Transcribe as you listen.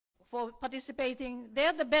for participating.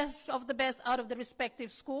 They're the best of the best out of the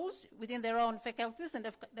respective schools within their own faculties, and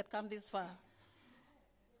that come this far.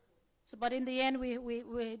 So, but in the end, we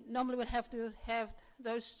normally will have to have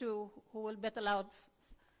those two who will battle out.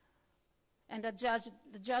 And the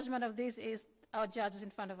judgment of this is our judges in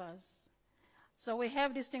front of us. So we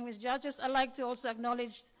have distinguished judges. I'd like to also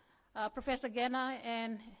acknowledge Professor Guinea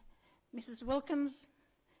and Mrs. Wilkins.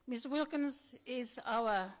 Ms. Wilkins is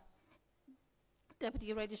our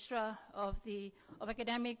Deputy Registrar of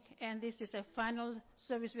Academic, and this is a final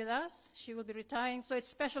service with us. She will be retiring, so it's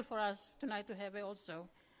special for us tonight to have her also.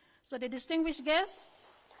 So the distinguished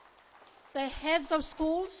guests, the heads of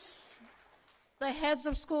schools,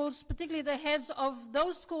 particularly the heads of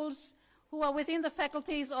those schools who are within the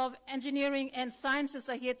faculties of engineering and sciences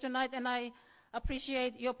are here tonight, and I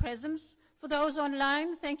appreciate your presence. For those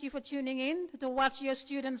online, thank you for tuning in to watch your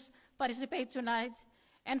students participate tonight.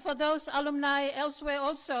 And for those alumni elsewhere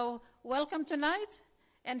also, welcome tonight,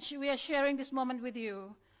 and we are sharing this moment with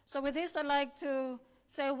you. So with this, I'd like to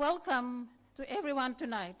say welcome to everyone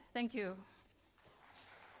tonight. Thank you.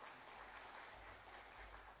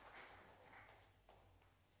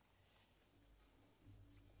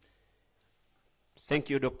 Thank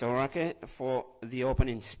you, Dr. Orake, for the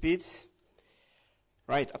opening speech.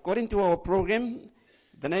 Right, according to our program,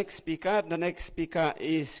 the next speaker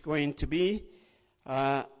is going to be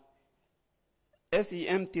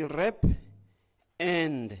SEMT rep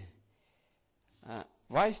and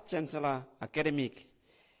Vice Chancellor Academic,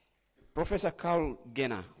 Professor Carl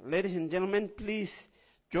Guinea. Ladies and gentlemen, please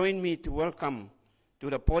join me to welcome to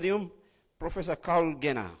the podium Professor Carl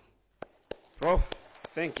Guinea. Prof,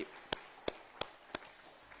 thank you.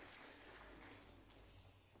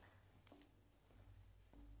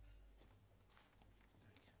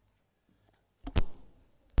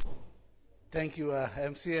 Thank you,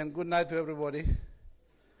 MC, and good night to everybody.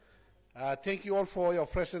 Thank you all for your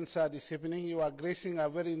presence this evening. You are gracing a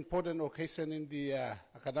very important occasion in the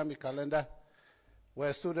academic calendar,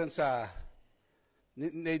 where students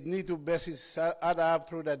need to base each other up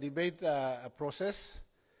through the debate process.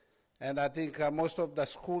 And I think most of the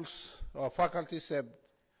schools or faculties have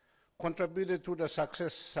contributed to the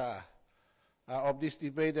success of this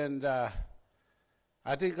debate. And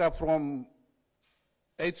I think from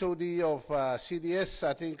HOD of CDS,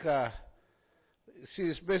 I think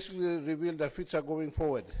she's basically revealed the future going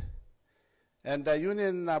forward. And the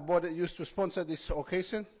Union Board used to sponsor this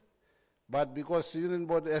occasion, but because the Union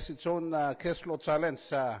Board has its own cash flow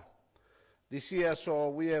challenge this year, so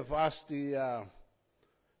we have asked the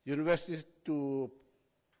universities to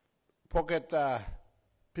pocket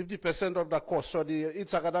 50% of the cost. So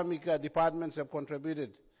each academic departments have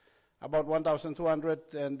contributed about 1,200,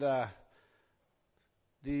 and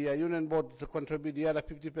the Union Board to contribute the other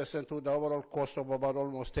 50% to the overall cost of about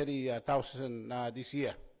almost 30,000 this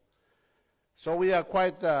year. So we are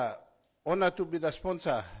quite honored to be the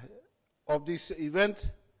sponsor of this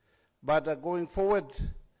event, but going forward,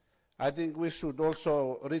 I think we should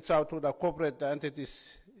also reach out to the corporate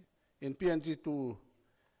entities in PNG to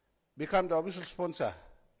become the official sponsor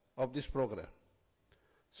of this program.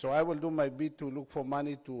 So I will do my bit to look for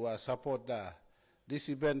money to support this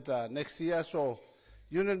event next year. So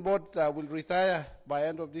Union Board will retire by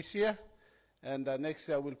end of this year, and next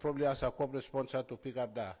year we'll probably ask a corporate sponsor to pick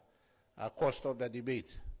up the cost of the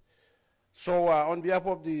debate. So on behalf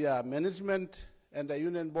of the management and the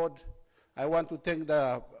Union Board, I want to thank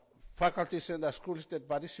the faculties and the schools that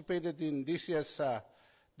participated in this year's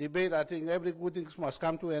debate. I think every good thing must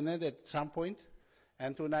come to an end at some point,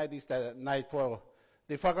 and tonight is the night for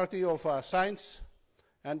the Faculty of Science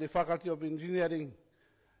and the Faculty of Engineering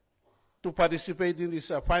to participate in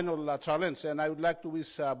this final challenge. And I would like to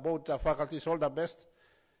wish both faculties all the best.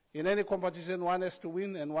 In any competition, one has to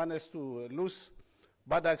win and one has to lose.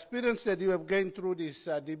 But the experience that you have gained through this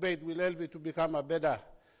debate will help you to become a better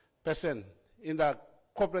person in the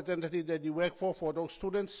corporate entity that you work for those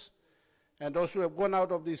students. And those who have gone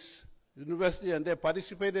out of this university and they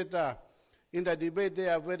participated in the debate, they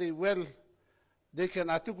are very well, they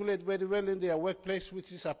can articulate very well in their workplace,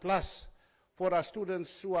 which is a plus for our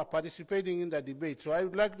students who are participating in the debate. So I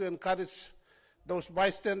would like to encourage those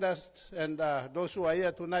bystanders and those who are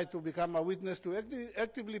here tonight to become a witness, to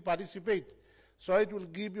actively participate, so it will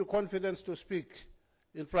give you confidence to speak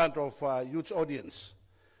in front of a huge audience.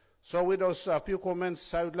 So with those few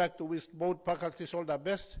comments, I would like to wish both faculties all the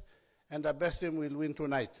best, and the best team will win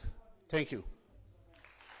tonight. Thank you.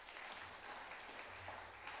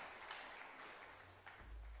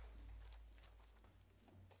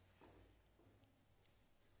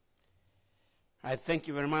 I thank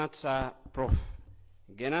you very much, Prof.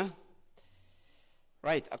 Guinea.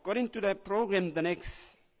 Right, according to the program, the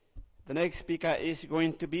next speaker is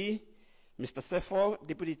going to be Mr. Sefo,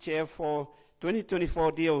 Deputy Chair for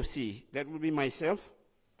 2024 DOC. That will be myself.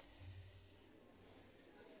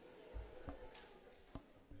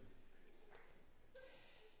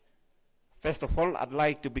 First of all, I'd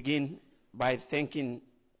like to begin by thanking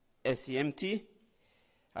SCMT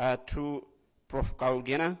through Prof.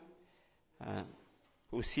 Kaulgena,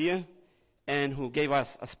 who's here, and who gave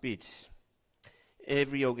us a speech.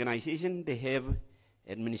 Every organization, they have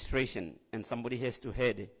administration, and somebody has to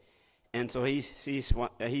head. And so he's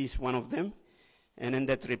one of them, and then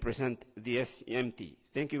that represents the SCMT.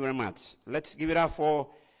 Thank you very much. Let's give it up for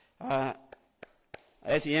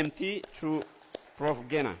SCMT through Prof.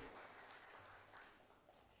 Gena.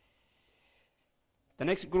 The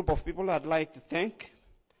next group of people I'd like to thank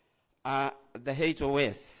are the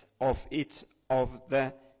HOS of each of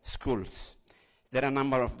the schools. There are a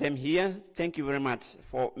number of them here. Thank you very much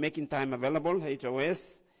for making time available,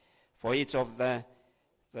 HOS, for each of the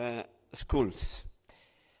schools.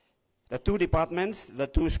 The two departments, the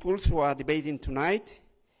two schools who are debating tonight,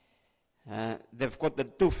 they've got the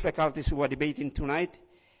two faculties who are debating tonight.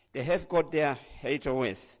 They have got their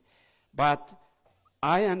HOS. But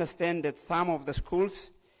I understand that some of the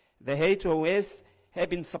schools, the HOS, have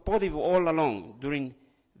been supportive all along during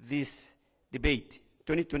this debate,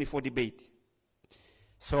 2024 debate.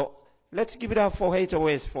 So let's give it up for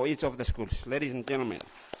HOS for each of the schools, ladies and gentlemen.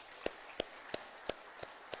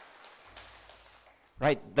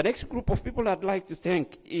 Right, the next group of people I'd like to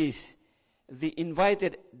thank is the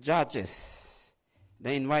invited judges.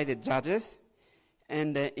 The invited judges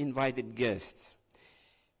and the invited guests.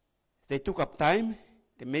 They took up time,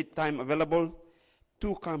 they made time available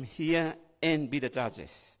to come here and be the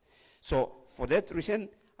judges. So for that reason,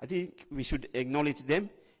 I think we should acknowledge them,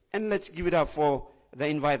 and let's give it up for the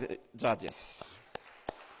invited judges.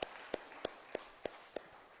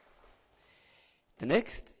 The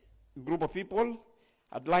next group of people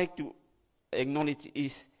I'd like to acknowledge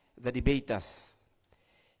is the debaters.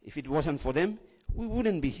 If it wasn't for them, we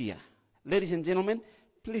wouldn't be here. Ladies and gentlemen,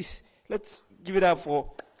 please, let's give it up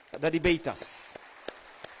for the debaters.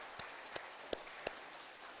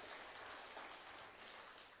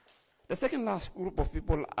 The second last group of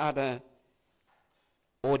people are the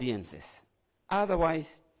audiences.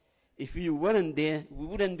 Otherwise, if you weren't there, we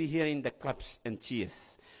wouldn't be hearing the claps and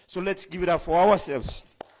cheers. So let's give it up for ourselves.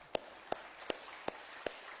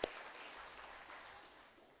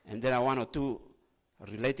 And there are one or two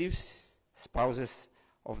relatives, spouses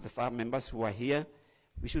of the staff members who are here.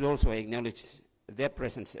 We should also acknowledge their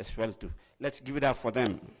presence as well too. Let's give it up for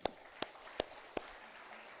them.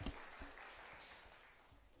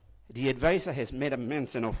 The advisor has made a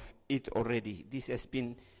mention of it already. This has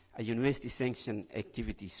been a university-sanctioned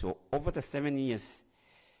activity. So over the 7 years,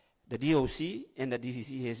 the DOC and the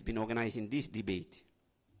DCC has been organizing this debate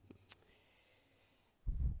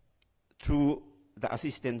through the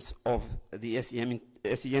assistance of the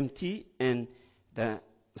SCMT and the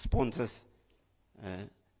sponsors,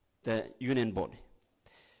 the union board.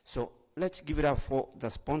 So let's give it up for the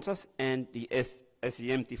sponsors and the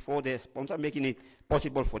SCMT for their sponsor, making it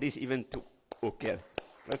possible for this event to occur.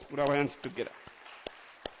 Let's put our hands together.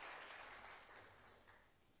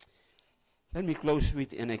 Let me close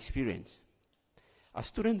with an experience. A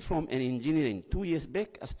student from an engineering, 2 years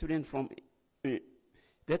back, a student from,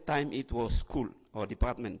 that time it was school or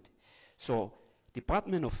department. So,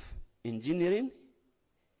 Department of Engineering,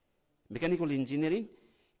 Mechanical Engineering,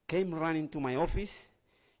 came running to my office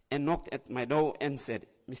and knocked at my door and said,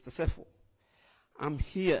 Mr. Sefo, I'm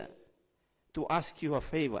here to ask you a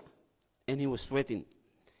favor. And he was sweating.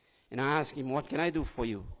 And I asked him, what can I do for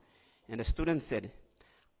you? And the student said,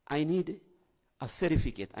 I need a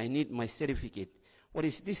certificate. I need my certificate. What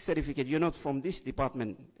is this certificate? You're not from this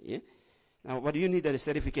department. Yeah? Now, what do you need a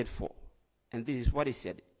certificate for? And this is what he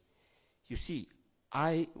said. You see,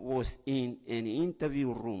 I was in an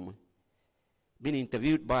interview room, being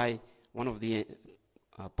interviewed by one of the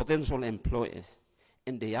potential employers,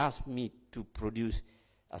 and they asked me to produce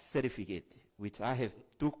a certificate, which I have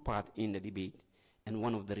took part in the debate, and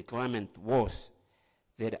one of the requirements was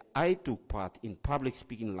that I took part in public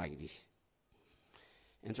speaking like this.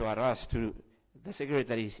 And so I asked to the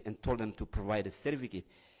secretaries and told them to provide a certificate.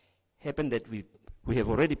 Happened that we have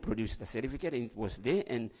already produced the certificate, and it was there,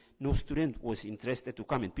 and no student was interested to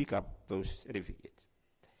come and pick up those certificates.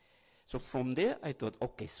 So from there, I thought,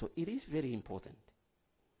 okay, so it is very important.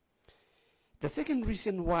 The second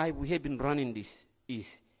reason why we have been running this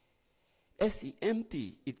is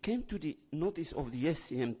SCMT. It came to the notice of the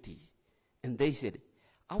SCMT, and they said,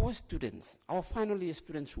 our students, our final year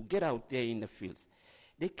students who get out there in the fields,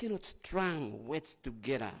 They cannot strung words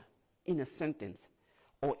together in a sentence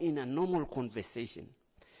or in a normal conversation.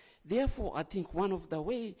 Therefore, I think one of the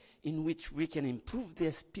ways in which we can improve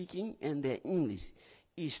their speaking and their English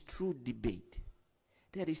is through debate.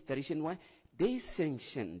 That is the reason why they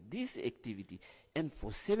sanctioned this activity, and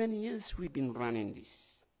for 7 years we've been running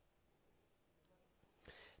this.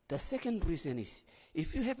 The second reason is,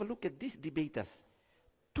 if you have a look at these debaters,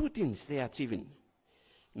 two things they are achieving.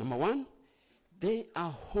 Number one, they are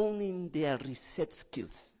honing their research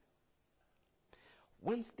skills.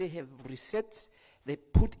 Once they have research, they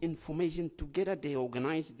put information together, they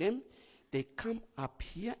organize them, they come up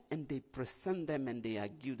here and they present them and they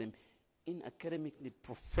argue them in academically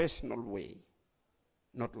professional way.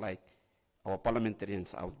 Not like our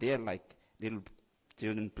parliamentarians out there, like little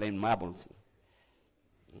children playing marbles.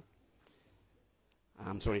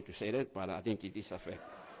 I'm sorry to say that, but I think it is a fact.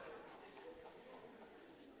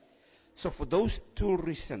 So for those two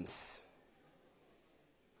reasons,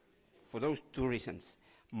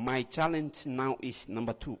 my challenge now is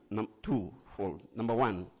twofold. Number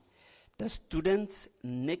one, the students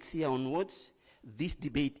next year onwards, this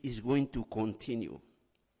debate is going to continue.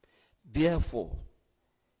 Therefore,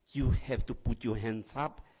 you have to put your hands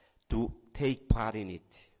up to take part in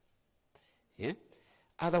it. Yeah?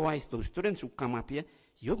 Otherwise, those students who come up here,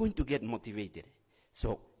 you're going to get motivated.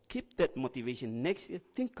 So keep that motivation next year.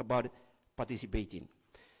 Think about participating.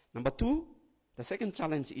 Number two, the second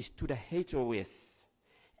challenge is to the HOS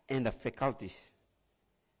and the faculties.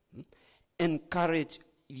 Encourage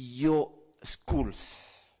your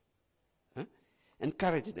schools.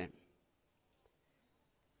 Encourage them.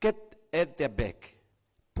 Get at their back.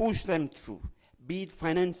 Push them through, be it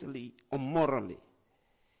financially or morally.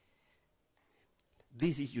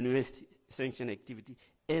 This is university sanctioned activity,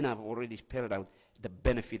 and I've already spelled out the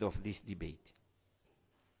benefit of this debate.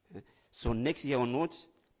 So next year onwards,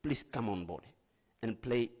 please come on board and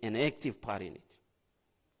play an active part in it.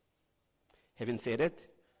 Having said that,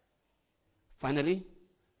 finally,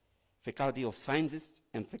 Faculty of Sciences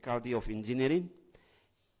and Faculty of Engineering,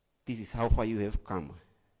 this is how far you have come.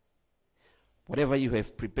 Whatever you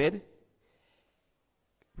have prepared,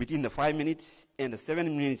 within the 5 minutes and the 7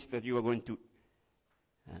 minutes that you are going to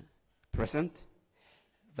present,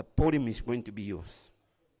 the podium is going to be yours.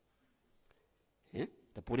 Yeah?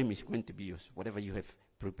 The podium is going to be yours. Whatever you have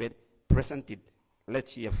prepared, present it.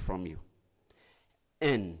 Let's hear from you.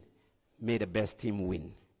 And may the best team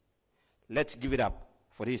win. Let's give it up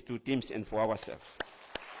for these two teams and for ourselves.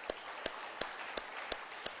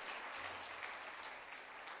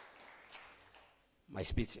 My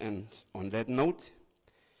speech ends on that note.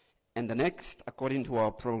 And the next, according to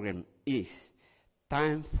our program, is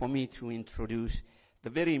time for me to introduce the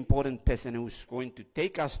very important person who's going to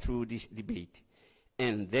take us through this debate,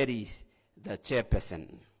 and that is the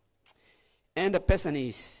chairperson. And the person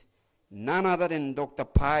is none other than Dr.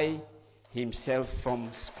 Pai himself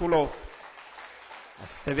from School of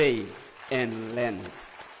Survey and Lands.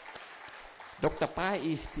 Dr. Pai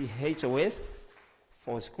is the HOS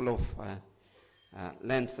for School of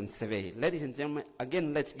Lands and Survey. Ladies and gentlemen,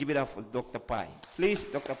 again, let's give it up for Dr. Pai. Please,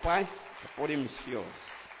 Dr. Pai, the podium is yours.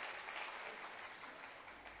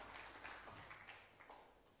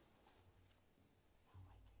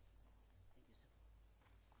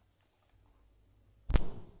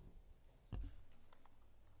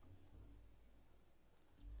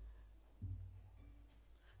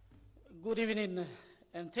 Good evening,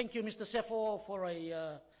 and thank you, Mr. Sefo, for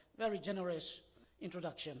a very generous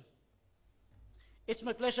introduction. It's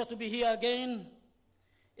my pleasure to be here again.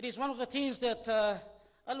 It is one of the things that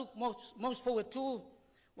I look most forward to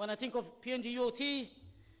when I think of PNGUOT,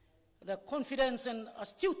 the confidence and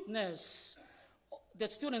astuteness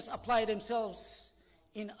that students apply themselves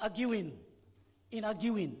in arguing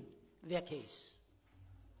their case.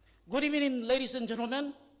 Good evening, ladies and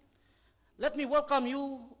gentlemen. Let me welcome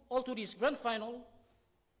you all to this grand final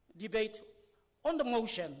debate on the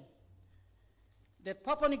motion that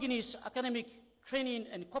Papua New Guinea's academic training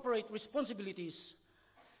and corporate responsibilities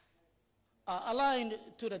are aligned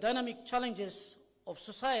to the dynamic challenges of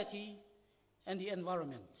society and the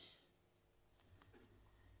environment.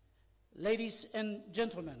 Ladies and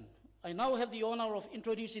gentlemen, I now have the honor of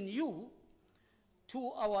introducing you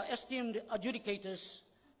to our esteemed adjudicators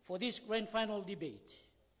for this grand final debate.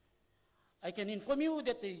 I can inform you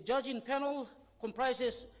that the judging panel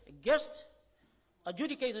comprises guest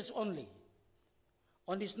adjudicators only.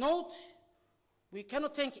 On this note, we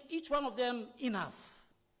cannot thank each one of them enough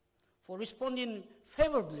for responding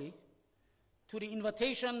favorably to the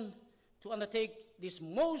invitation to undertake this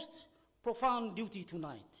most profound duty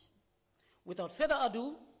tonight. Without further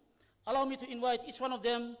ado, allow me to invite each one of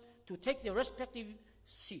them to take their respective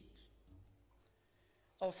seats.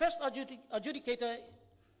 Our first adjudicator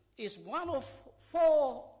is one of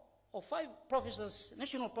 4 or 5 professors,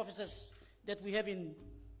 national professors, that we have in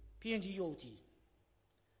PNGUOT.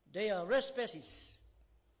 They are rare species.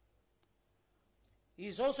 He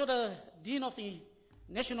is also the Dean of the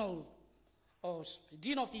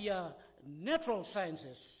Dean of the Natural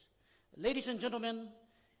Sciences. Ladies and gentlemen,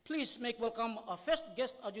 please make welcome our first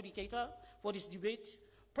guest adjudicator for this debate,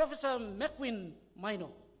 Professor McQueen Minor.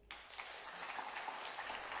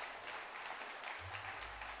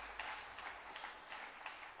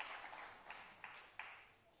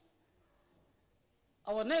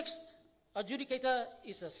 Our next adjudicator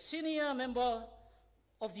is a senior member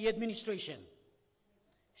of the administration.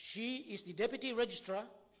 She is the Deputy Registrar,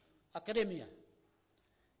 Academia.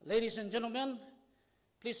 Ladies and gentlemen,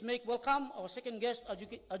 please make welcome our second guest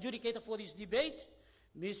adjudicator for this debate,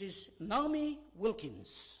 Mrs. Naomi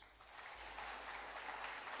Wilkins.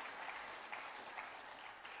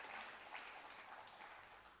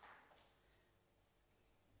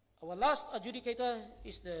 Our last adjudicator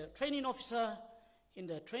is the training officer in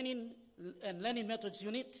the Training and Learning Methods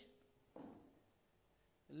Unit.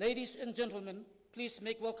 Ladies and gentlemen, please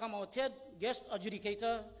make welcome our third guest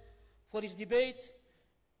adjudicator for this debate,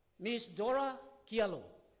 Ms. Dora Kialo.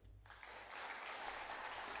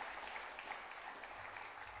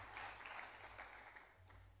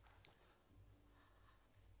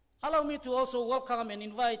 Allow me to also welcome and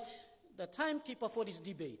invite the timekeeper for this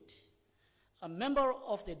debate, a member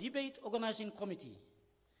of the debate organizing committee,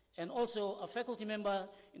 and also a faculty member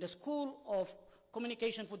in the School of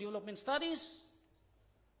Communication for Development Studies,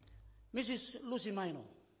 Mrs. Lucy Minor.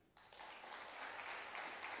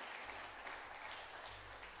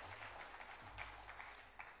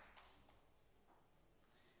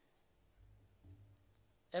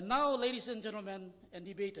 And now, ladies and gentlemen and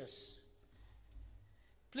debaters,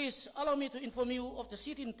 please allow me to inform you of the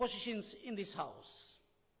seating positions in this House.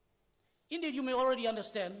 Indeed, you may already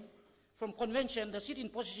understand from convention the seating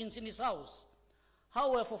positions in this House.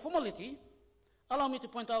 However, for formality, allow me to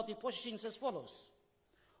point out the positions as follows.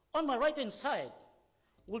 On my right-hand side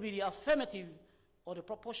will be the affirmative or the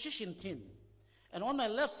proposition team, and on my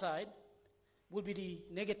left side will be the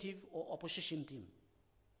negative or opposition team.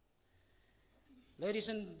 Ladies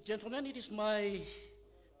and gentlemen, it is my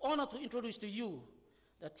honor to introduce to you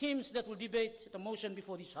the teams that will debate the motion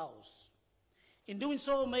before this House. In doing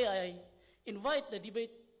so, may I invite the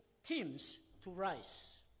debate teams to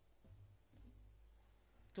rise.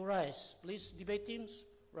 To rise, please, debate teams,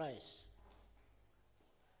 rise.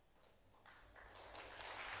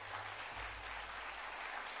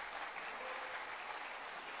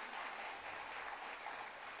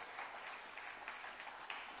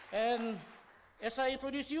 And as I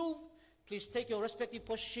introduce you, please take your respective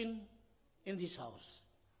position in this House.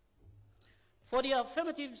 For the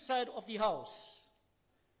affirmative side of the House,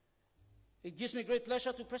 it gives me great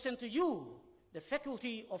pleasure to present to you the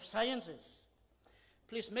Faculty of Sciences.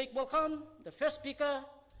 Please make welcome the first speaker,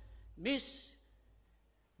 Ms.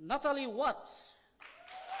 Natalie Watts.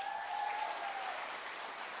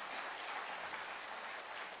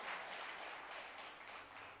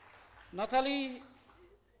 Natalie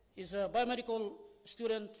is a biomedical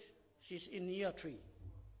student. She's in year 3.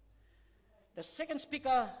 The second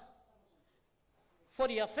speaker for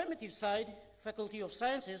the affirmative side, Faculty of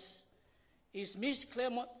Sciences, is Ms.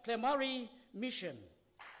 Claire-Marie Mission.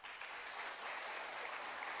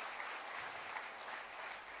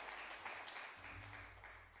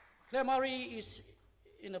 Claire-Marie is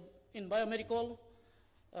in biomedical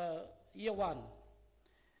year 1.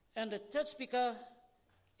 And the third speaker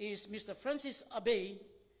is Mr. Francis Abe,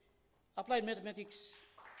 Applied Mathematics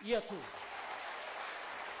year 2.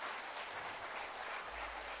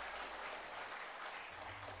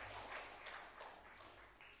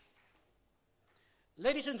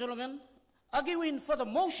 Ladies and gentlemen, arguing for the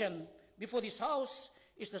motion before this House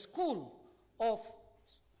is the School of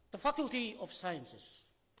the Faculty of Sciences.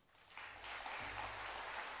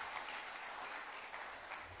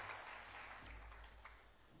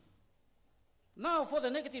 Now for the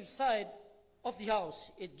negative side of the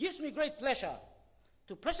House, it gives me great pleasure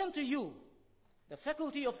to present to you the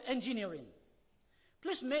Faculty of Engineering.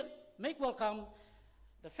 Please make welcome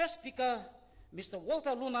the first speaker, Mr.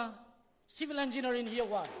 Walter Luna, Civil Engineering Year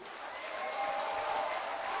 1.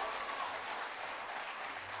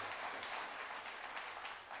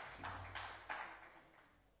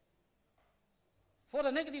 For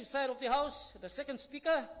the negative side of the House, the second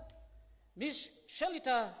speaker, Ms.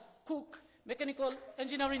 Shalita Cook, Mechanical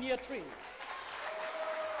Engineering Year 3.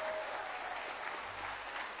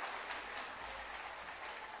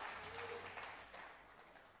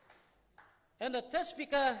 And the third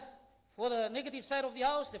speaker for the negative side of the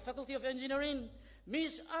House, the Faculty of Engineering,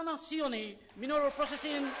 Ms. Anna Sioni, Mineral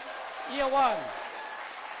Processing, Year 1.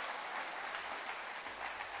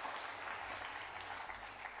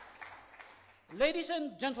 Ladies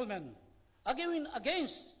and gentlemen, arguing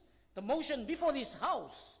against the motion before this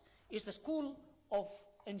House is the School of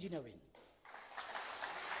Engineering.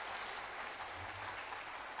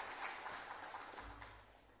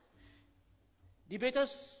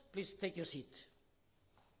 Debaters, please take your seat.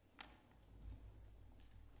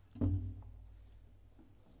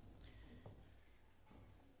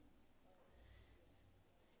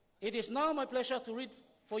 It is now my pleasure to read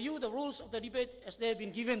for you the rules of the debate as they have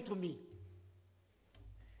been given to me.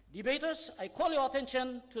 Debaters, I call your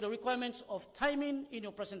attention to the requirements of timing in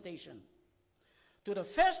your presentation. To the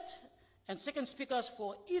first and second speakers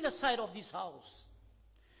for either side of this House,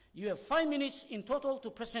 you have 5 minutes in total to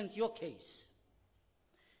present your case.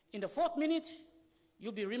 In the 4th minute,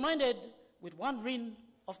 you'll be reminded with 1 ring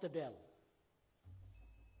of the bell.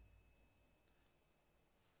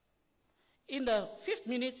 In the 5th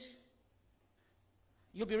minute,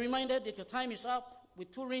 you'll be reminded that your time is up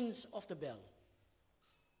with 2 rings of the bell.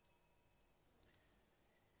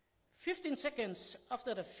 15 seconds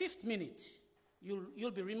after the 5th minute,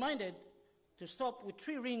 you'll be reminded to stop with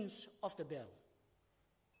 3 rings of the bell.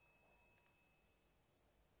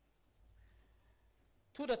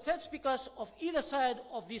 To the third speakers of either side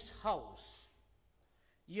of this House,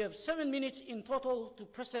 you have 7 minutes in total to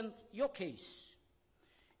present your case.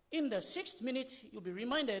 In the 6th minute, you'll be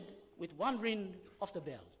reminded with 1 ring of the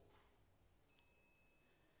bell.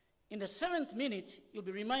 In the 7th minute, you'll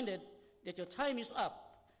be reminded that your time is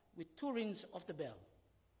up with 2 rings of the bell.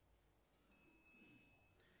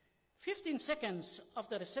 15 seconds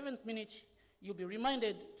after the 7th minute, you'll be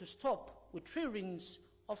reminded to stop with 3 rings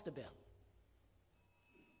of the bell.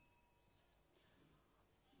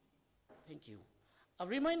 Thank you. A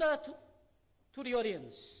reminder to the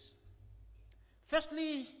audience.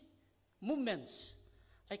 Firstly, movements.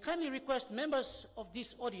 I kindly request members of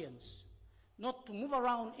this audience not to move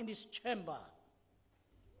around in this chamber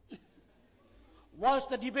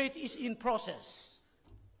whilst the debate is in process.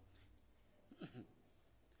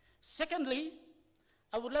 Secondly,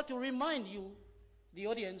 I would like to remind you, the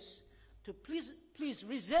audience, to please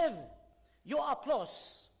reserve your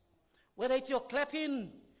applause, whether it's your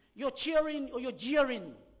clapping, your cheering, or your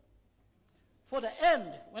jeering, for the end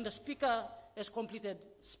when the speaker has completed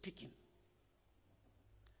speaking.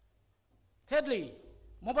 Thirdly,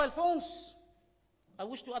 mobile phones. I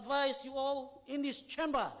wish to advise you all in this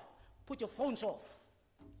chamber, put your phones off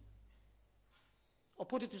or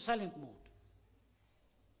put it to silent mode.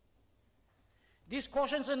 These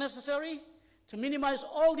cautions are necessary to minimize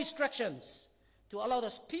all distractions, to allow the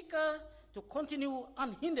speaker to continue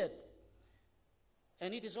unhindered.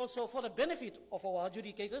 And it is also for the benefit of our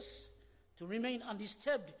adjudicators to remain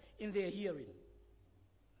undisturbed in their hearing.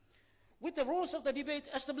 With the rules of the debate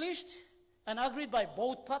established and agreed by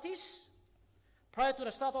both parties prior to the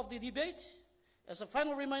start of the debate, as a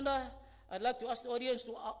final reminder, I'd like to ask the audience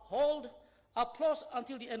to hold applause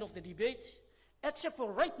until the end of the debate, except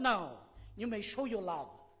for right now. You may show your love.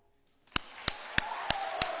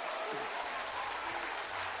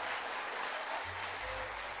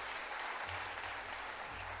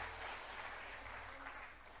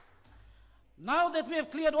 Now that we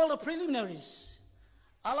have cleared all the preliminaries,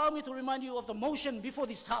 allow me to remind you of the motion before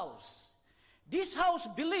this House. This House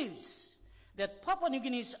believes that Papua New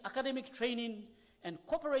Guinea's academic training and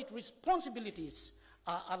corporate responsibilities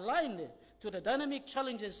are aligned to the dynamic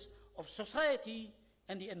challenges of society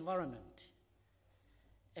and the environment.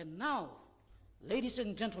 And now, ladies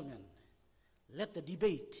and gentlemen, let the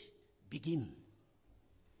debate begin.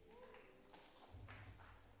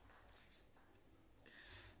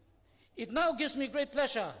 It now gives me great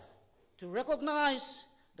pleasure to recognize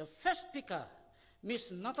the first speaker,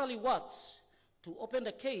 Ms. Natalie Watts, to open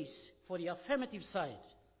the case for the affirmative side.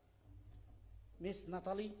 Ms.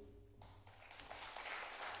 Natalie.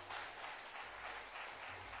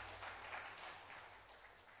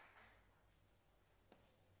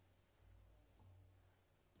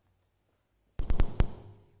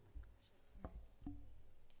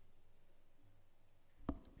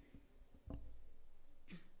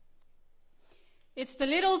 It's the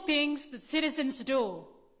little things that citizens do.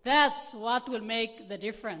 That's what will make the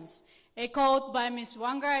difference. A quote by Ms.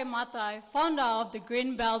 Wangari Maathai, founder of the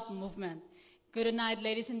Green Belt Movement. Good night,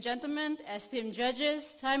 ladies and gentlemen, esteemed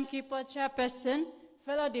judges, timekeeper, chairperson,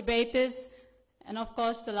 fellow debaters, and of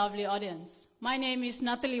course the lovely audience. My name is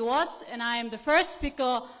Natalie Watts, and I am the first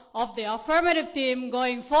speaker of the affirmative team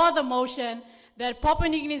going for the motion that Papua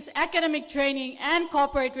New Guinea's academic training and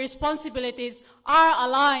corporate responsibilities are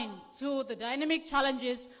aligned to the dynamic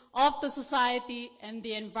challenges of the society and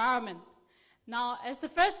the environment. Now, as the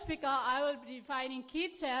first speaker, I will be defining key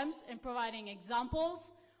terms and providing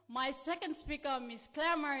examples. My second speaker, Ms.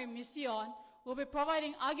 Claire-Marie Mission, will be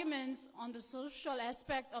providing arguments on the social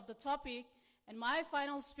aspect of the topic, and my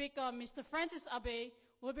final speaker, Mr. Francis Abe,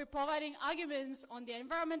 will be providing arguments on the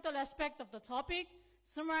environmental aspect of the topic,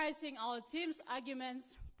 summarizing our team's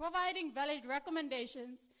arguments, providing valid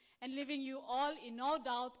recommendations, and leaving you all in no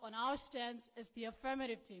doubt on our stance as the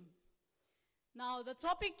affirmative team. Now, the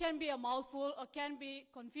topic can be a mouthful or can be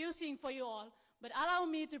confusing for you all, but allow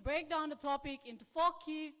me to break down the topic into 4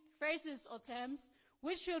 key phrases or terms,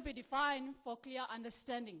 which will be defined for clear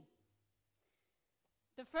understanding.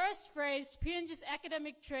 The first phrase, PNG's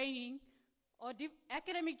academic training, or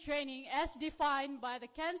academic training as defined by the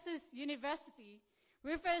Kansas University,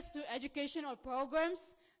 refers to educational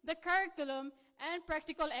programs, the curriculum, and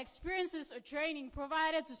practical experiences or training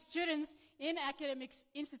provided to students in academic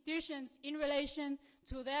institutions in relation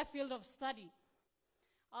to their field of study.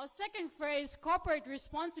 Our second phrase, corporate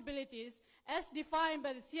responsibilities, as defined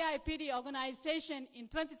by the CIPD organization in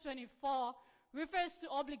 2024, refers to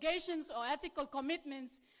obligations or ethical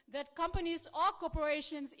commitments that companies or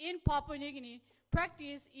corporations in Papua New Guinea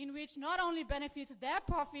practice in which not only benefits their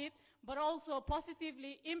profit, but also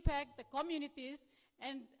positively impact the communities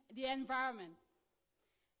and the environment.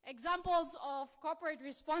 Examples of corporate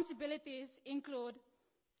responsibilities include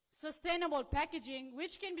sustainable packaging,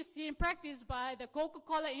 which can be seen practiced by the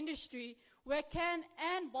Coca-Cola industry, where cans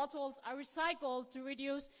and bottles are recycled to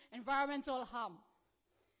reduce environmental harm.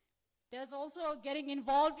 There's also getting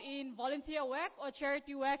involved in volunteer work or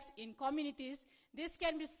charity works in communities. This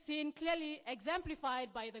can be seen clearly exemplified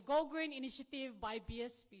by the Go Green initiative by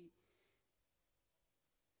BSP.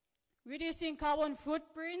 Reducing carbon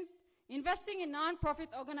footprint, investing in non-profit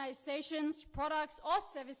organizations, products, or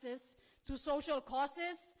services to social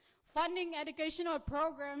causes, funding educational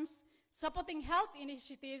programs, supporting health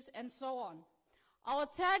initiatives, and so on. Our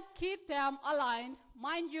third key term, aligned,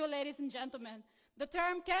 mind you, ladies and gentlemen, the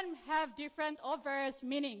term can have different or various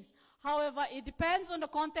meanings. However, it depends on the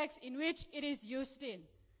context in which it is used in.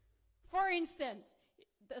 For instance,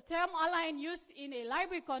 the term aligned used in a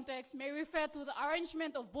library context may refer to the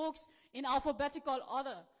arrangement of books in alphabetical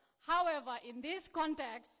order. However, in this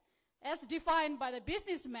context, as defined by the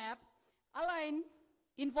business map, aligned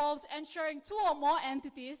involves ensuring 2 or more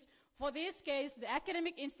entities, for this case, the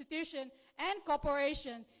academic institution and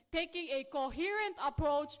corporation, taking a coherent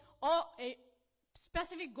approach or a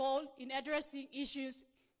specific goal in addressing issues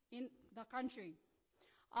in the country.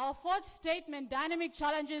 Our fourth statement, dynamic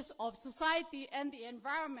challenges of society and the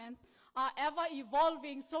environment, are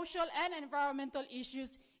ever-evolving social and environmental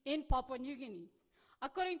issues in Papua New Guinea.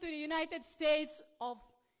 According to the United States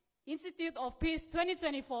Institute of Peace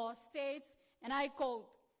 2024 states, and I quote,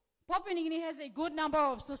 Papua New Guinea has a good number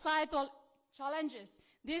of societal challenges.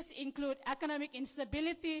 These include economic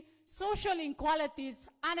instability, social inequalities,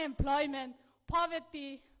 unemployment,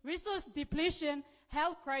 poverty, resource depletion,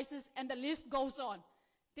 health crisis, and the list goes on.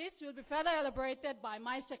 This will be further elaborated by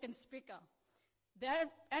my second speaker. The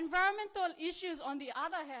environmental issues, on the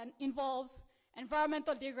other hand, involves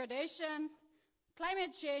environmental degradation,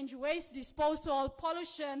 climate change, waste disposal,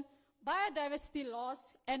 pollution, biodiversity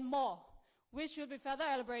loss, and more, which will be further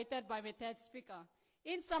elaborated by my third speaker.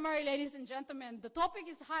 In summary, ladies and gentlemen, the topic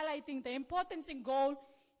is highlighting the importance and goal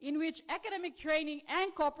in which academic training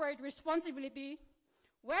and corporate responsibility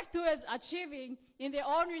work towards achieving in their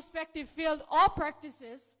own respective field or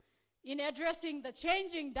practices in addressing the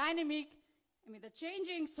changing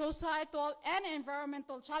changing societal and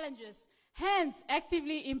environmental challenges, hence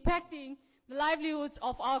actively impacting the livelihoods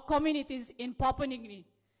of our communities in Papua New Guinea.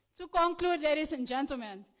 To conclude, ladies and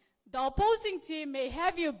gentlemen, the opposing team may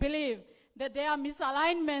have you believe that there are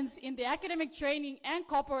misalignments in the academic training and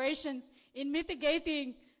corporations in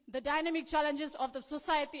mitigating the dynamic challenges of the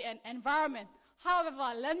society and environment.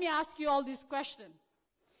 However, let me ask you all this question.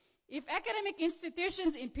 If academic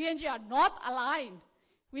institutions in PNG are not aligned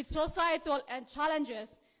with societal and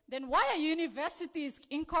challenges, then why are universities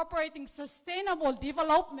incorporating sustainable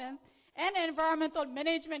development and environmental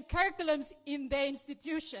management curriculums in their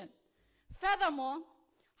institution? Furthermore,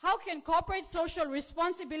 how can corporate social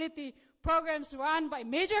responsibility programs run by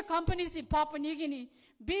major companies in Papua New Guinea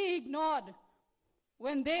be ignored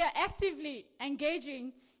when they are actively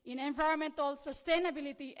engaging in environmental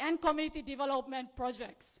sustainability and community development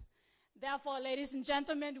projects? Therefore, ladies and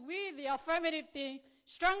gentlemen, we, the affirmative team,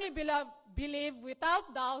 strongly believe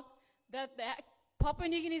without doubt that the Papua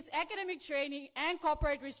New Guinea's academic training and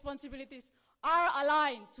corporate responsibilities are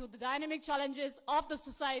aligned to the dynamic challenges of the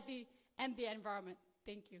society and the environment.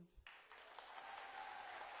 Thank you.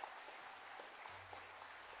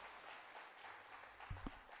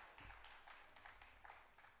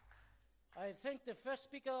 I thank the first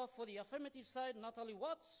speaker for the affirmative side, Natalie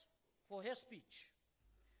Watts, for her speech.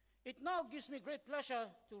 It now gives me great pleasure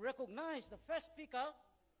to recognize the first speaker,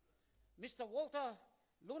 Mr. Walter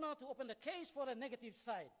Luna, to open the case for the negative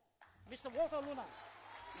side. Mr. Walter Luna.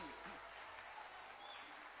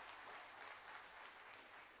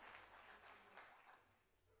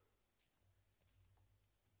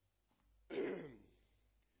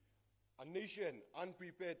 A nation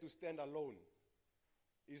unprepared to stand alone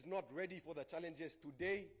is not ready for the challenges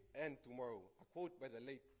today and tomorrow. A quote by the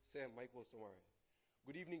late Sir Michael Somare.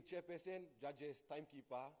 Good evening, Chairperson, judges,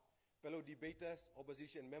 timekeeper, fellow debaters,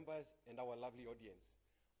 opposition members, and our lovely audience.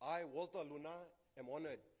 I, Walter Luna, am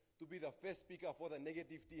honored to be the first speaker for the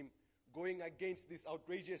negative team going against this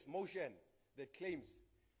outrageous motion that claims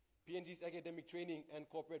PNG's academic training and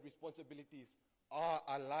corporate responsibilities are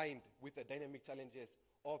aligned with the dynamic challenges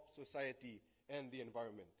of society and the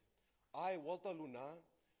environment. I, Walter Luna,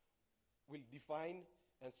 will define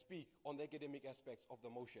and speak on the academic aspects of the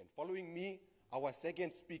motion. Following me, our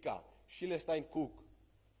second speaker, Sheila Stein-Cook,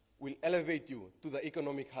 will elevate you to the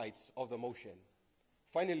economic heights of the motion.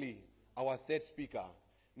 Finally, our third speaker,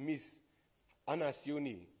 Ms. Anna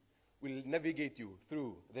Sioni, will navigate you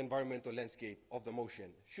through the environmental landscape of the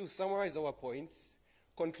motion. She'll summarize our points,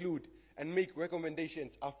 conclude, and make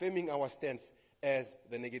recommendations affirming our stance as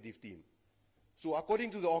the negative team. So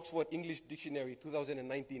according to the Oxford English Dictionary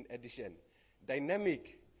 2019 edition,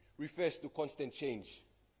 dynamic refers to constant change.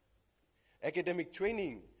 Academic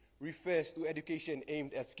training refers to education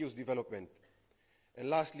aimed at skills development. And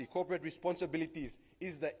lastly, corporate responsibilities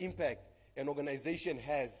is the impact an organization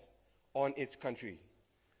has on its country.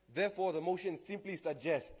 Therefore, the motion simply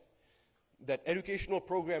suggests that educational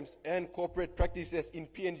programs and corporate practices in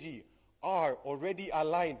PNG are already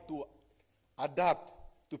aligned to adapt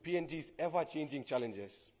to PNG's ever-changing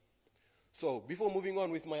challenges. So, before moving on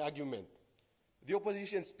with my argument, the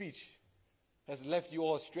opposition speech has left you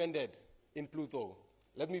all stranded in Pluto.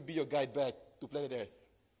 Let me be your guide back to planet Earth.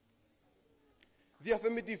 The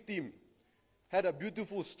affirmative team had a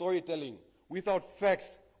beautiful storytelling without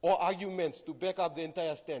facts or arguments to back up the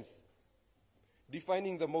entire stance.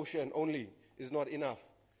 Defining the motion only is not enough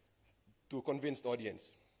to convince the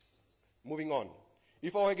audience. Moving on.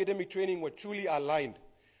 If our academic training were truly aligned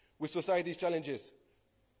with society's challenges,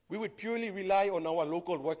 we would purely rely on our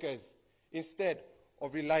local workers instead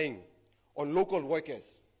of relying on local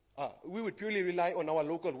workers. We would purely rely on our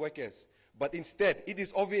local workers, but instead it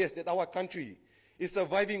is obvious that our country is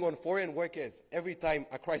surviving on foreign workers every time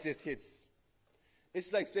a crisis hits.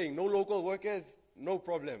 It's like saying no local workers, no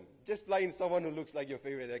problem. Just fly in someone who looks like your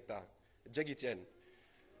favorite actor, Jackie Chan.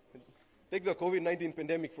 Take the COVID-19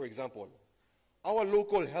 pandemic, for example. Our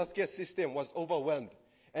local healthcare system was overwhelmed,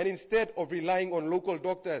 and instead of relying on local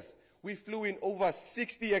doctors, we flew in over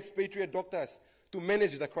 60 expatriate doctors to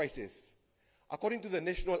manage the crisis. According to the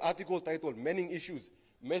national article titled Manning Issues,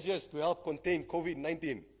 Measures to Help Contain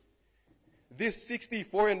COVID-19, these 60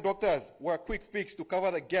 foreign doctors were a quick fix to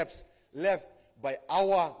cover the gaps left by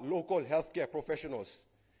our local healthcare professionals.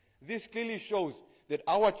 This clearly shows that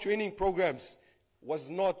our training programs was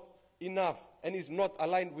not enough and is not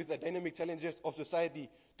aligned with the dynamic challenges of society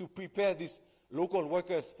to prepare these local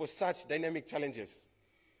workers for such dynamic challenges.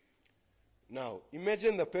 Now,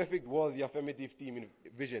 imagine the perfect world the affirmative team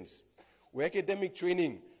envisions, where academic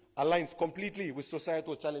training aligns completely with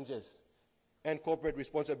societal challenges and corporate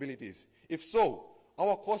responsibilities. If so,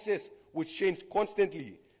 our courses would change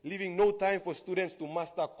constantly, leaving no time for students to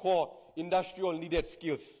master core industrial needed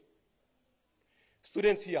skills.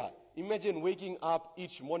 Students here, imagine waking up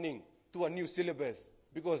each morning to a new syllabus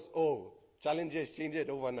because, challenges changed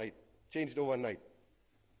overnight.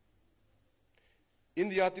 In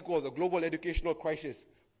the article, The Global Educational Crisis,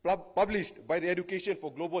 published by the Education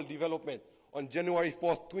for Global Development on January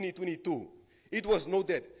 4th, 2022, it was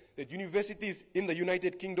noted that universities in the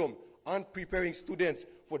United Kingdom aren't preparing students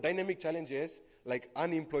for dynamic challenges like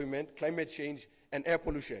unemployment, climate change, and air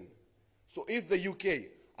pollution. So if the UK,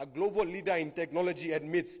 a global leader in technology,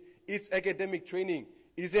 admits its academic training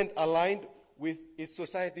isn't aligned with its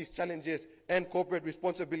society's challenges and corporate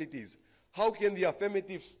responsibilities, how can the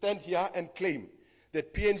affirmative stand here and claim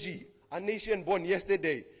that PNG, a nation born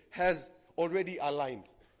yesterday, has already aligned?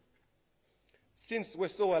 Since we're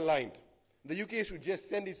so aligned, the UK should just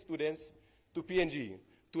send its students to PNG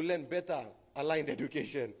to learn better aligned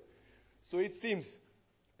education. So it seems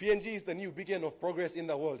PNG is the new beacon of progress in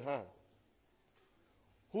the world, huh?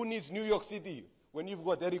 Who needs New York City when you've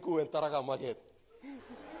got Eriku and Taraga Market?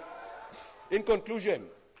 In conclusion,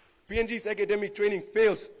 PNG's academic training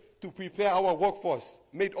fails to prepare our workforce,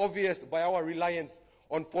 made obvious by our reliance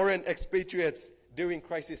on foreign expatriates during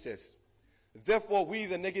crises. Therefore, we,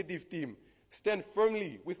 the negative team, stand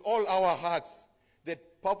firmly with all our hearts that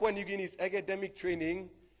Papua New Guinea's academic training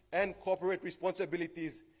and corporate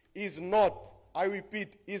responsibilities is not, I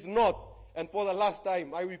repeat, is not, and for the last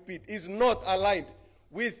time, I repeat, is not aligned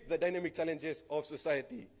with the dynamic challenges of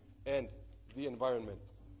society and the environment.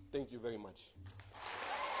 Thank you very much.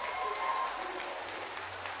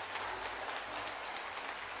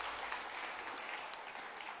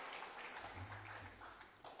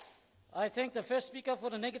 I thank the first speaker for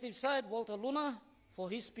the negative side, Walter Luna, for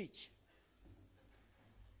his speech.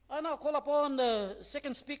 I now call upon the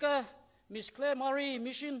second speaker, Ms. Claire Murray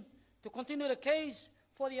Mission, to continue the case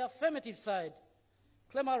for the affirmative side.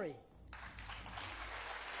 Claire Murray.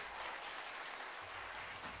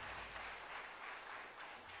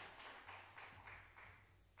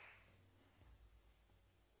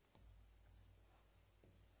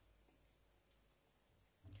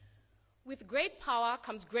 With great power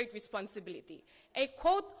comes great responsibility. A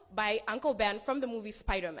quote by Uncle Ben from the movie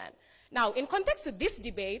Spider-Man. Now, in context to this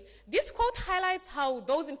debate, this quote highlights how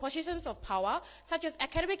those in positions of power, such as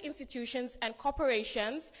academic institutions and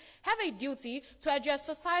corporations, have a duty to address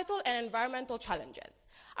societal and environmental challenges.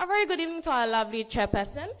 A very good evening to our lovely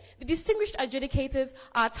chairperson, the distinguished adjudicators,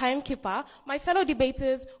 our timekeeper, my fellow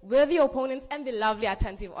debaters, worthy opponents, and the lovely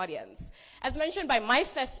attentive audience. As mentioned by my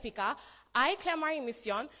first speaker, I, Claire Marie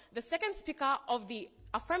Mission, the second speaker of the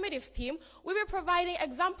affirmative team, will be providing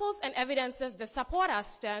examples and evidences that support our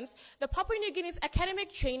stance that Papua New Guinea's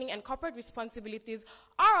academic training and corporate responsibilities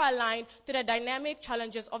are aligned to the dynamic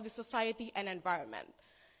challenges of the society and environment.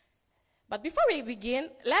 But before we begin,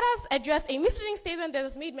 let us address a misleading statement that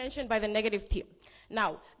was made mention by the negative team.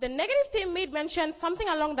 Now, the negative team made mention something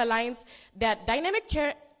along the lines that dynamic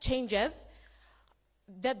changes,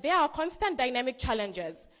 that there are constant dynamic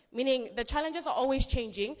challenges, meaning the challenges are always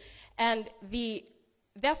changing, and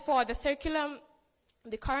therefore the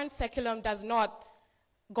current curriculum does not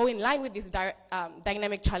go in line with these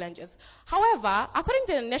dynamic challenges. However, according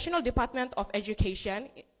to the National Department of Education,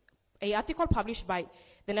 an article published by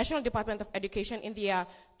the National Department of Education in the year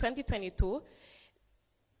 2022,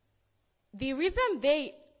 the reason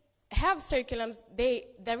they have curriculums, the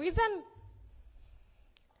reason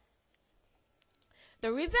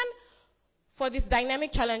for these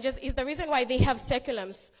dynamic challenges is the reason why they have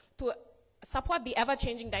curriculums to support the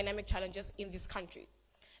ever-changing dynamic challenges in this country.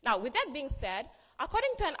 Now, with that being said,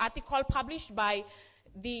 according to an article published by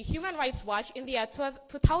the Human Rights Watch in the year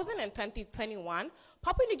 2021,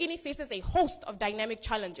 Papua New Guinea faces a host of dynamic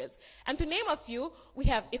challenges. And to name a few, we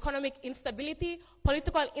have economic instability,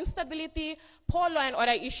 political instability, poor law and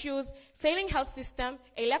order issues, failing health system,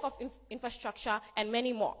 a lack of infrastructure, and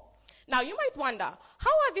many more. Now, you might wonder, how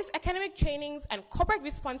are these academic trainings and corporate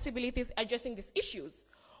responsibilities addressing these issues?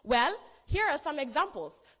 Well, here are some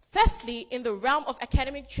examples. Firstly, in the realm of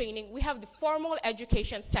academic training, we have the formal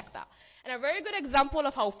education sector. And a very good example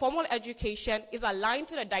of how formal education is aligned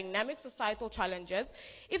to the dynamic societal challenges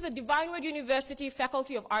is the Divine Word University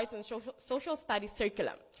Faculty of Arts and Social Studies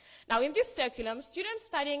curriculum. Now, in this curriculum, students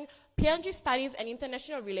studying PNG Studies and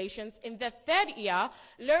International Relations in their third year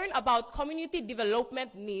learn about community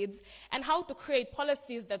development needs and how to create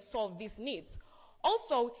policies that solve these needs.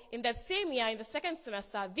 Also, in that same year, in the second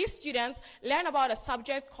semester, these students learn about a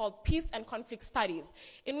subject called Peace and Conflict Studies,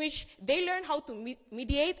 in which they learn how to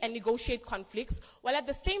mediate and negotiate conflicts, while at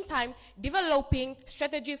the same time developing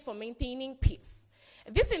strategies for maintaining peace.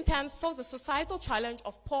 This in turn solves the societal challenge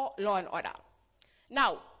of poor law and order.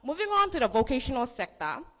 Now, moving on to the vocational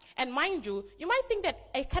sector, and mind you, you might think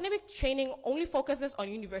that academic training only focuses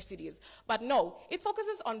on universities, but no, it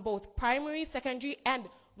focuses on both primary, secondary, and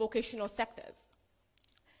vocational sectors.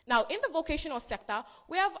 Now, in the vocational sector,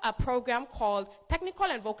 we have a program called Technical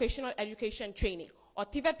and Vocational Education Training, or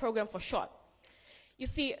TVET program for short. You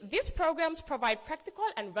see, these programs provide practical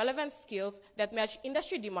and relevant skills that match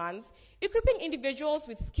industry demands, equipping individuals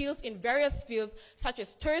with skills in various fields such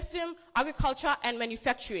as tourism, agriculture, and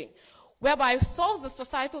manufacturing, whereby it solves the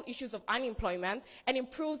societal issues of unemployment and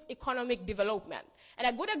improves economic development. And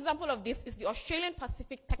a good example of this is the Australian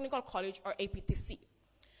Pacific Technical College, or APTC.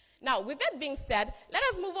 Now, with that being said, let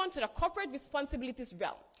us move on to the corporate responsibilities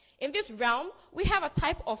realm. In this realm, we have a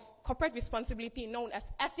type of corporate responsibility known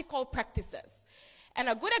as ethical practices. And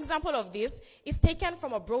a good example of this is taken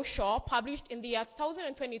from a brochure published in the year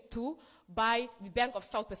 2022 by the Bank of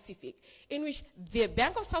South Pacific, in which the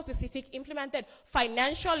Bank of South Pacific implemented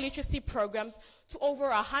financial literacy programs to over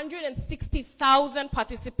 160,000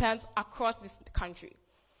 participants across this country.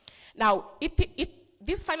 Now,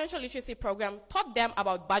 this financial literacy program taught them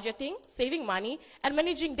about budgeting, saving money, and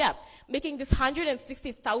managing debt, making these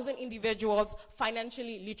 160,000 individuals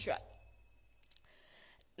financially literate.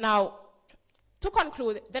 Now, to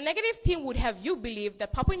conclude, the negative team would have you believe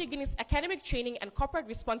that Papua New Guinea's academic training and corporate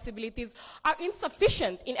responsibilities are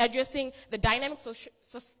insufficient in addressing the dynamic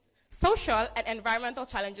social and environmental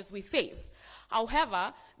challenges we face.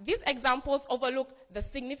 However, these examples overlook the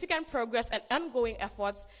significant progress and ongoing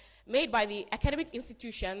efforts made by the academic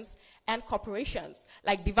institutions and corporations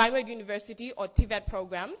like Divine Word University or TVET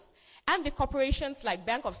programs, and the corporations like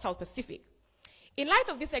Bank of South Pacific. In light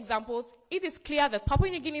of these examples, it is clear that Papua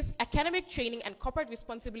New Guinea's academic training and corporate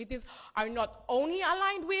responsibilities are not only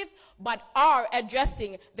aligned with, but are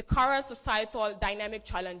addressing the current societal dynamic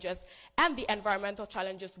challenges and the environmental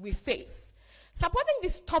challenges we face. Supporting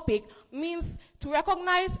this topic means to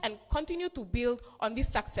recognize and continue to build on these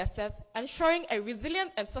successes, ensuring a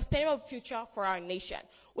resilient and sustainable future for our nation,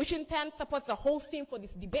 which in turn supports the whole theme for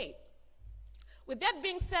this debate. With that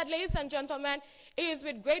being said, ladies and gentlemen, it is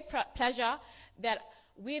with great pleasure that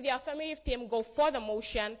we, the affirmative team, go for the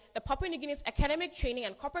motion that Papua New Guinea's academic training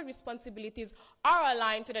and corporate responsibilities are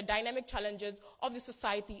aligned to the dynamic challenges of the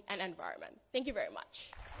society and environment. Thank you very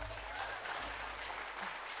much.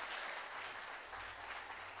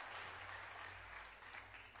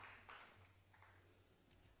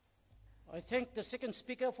 I thank the second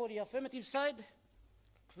speaker for the affirmative side,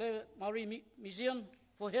 Claire Marie Mizian,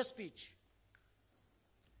 for her speech.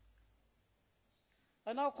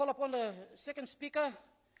 I now call upon the second speaker,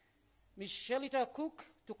 Ms. Shelita Cook,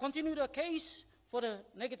 to continue the case for the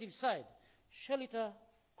negative side. Shelita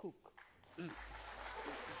Cook.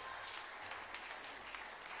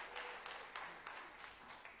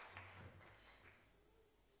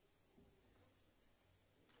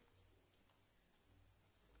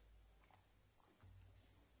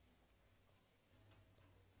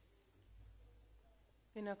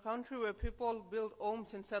 In a country where people build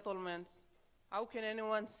homes and settlements, how can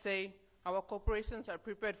anyone say our corporations are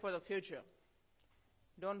prepared for the future?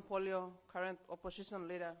 Don Polio, current opposition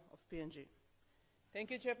leader of PNG.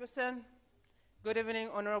 Thank you, Chairperson. Good evening,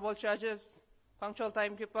 honorable judges, punctual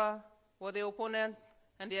timekeeper, worthy opponents,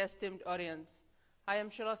 and the esteemed audience. I am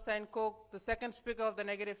Sheila Stein-Cook, the second speaker of the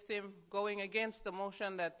negative team, going against the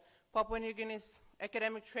motion that Papua New Guinea's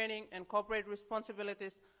academic training and corporate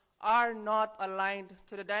responsibilities are not aligned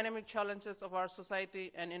to the dynamic challenges of our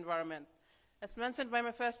society and environment. As mentioned by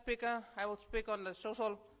my first speaker, I will speak on the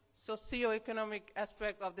socio-economic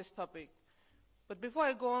aspect of this topic. But before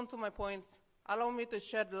I go on to my points, allow me to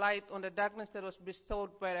shed light on the darkness that was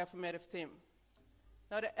bestowed by the affirmative team.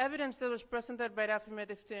 Now, the evidence that was presented by the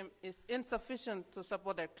affirmative team is insufficient to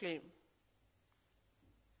support their claim.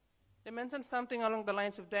 They mentioned something along the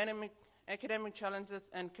lines of dynamic academic challenges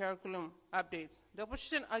and curriculum updates. The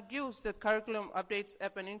opposition argues that curriculum updates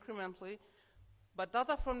happen incrementally, but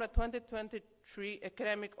data from the 2023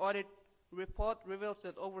 academic audit report reveals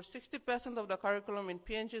that over 60% of the curriculum in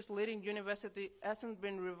PNG's leading university hasn't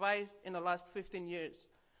been revised in the last 15 years.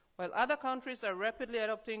 While other countries are rapidly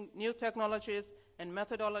adopting new technologies and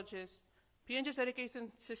methodologies, PNG's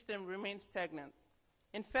education system remains stagnant.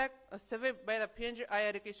 In fact, a survey by the PNG Higher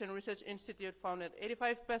Education Research Institute found that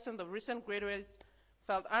 85% of recent graduates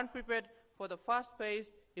felt unprepared for the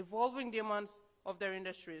fast-paced, evolving demands of their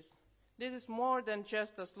industries. This is more than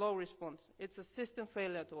just a slow response. It's a system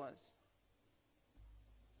failure to us.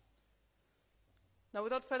 Now,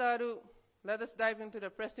 without further ado, let us dive into the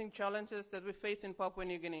pressing challenges that we face in Papua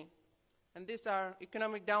New Guinea. And these are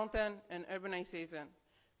economic downturn and urbanization.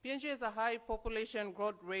 PNG has a high population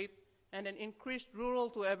growth rate and an increased rural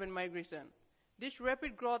to urban migration. This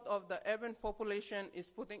rapid growth of the urban population is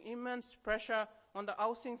putting immense pressure on the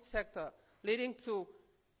housing sector, leading to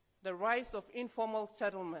the rise of informal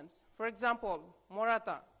settlements. For example,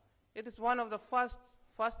 Morata, it is one of the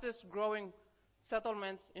fastest growing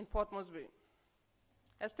settlements in Port Moresby.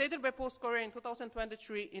 As stated by Post Korea in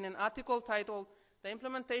 2023 in an article titled, "The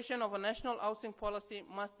implementation of a national housing policy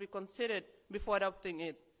must be considered before adopting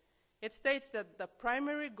it." It states that the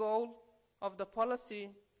primary goal of the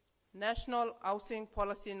policy, National Housing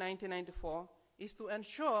Policy 1994, is to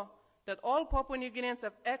ensure that all Papua New Guineans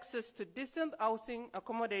have access to decent housing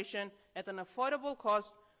accommodation at an affordable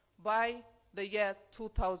cost by the year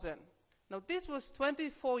 2000. Now, this was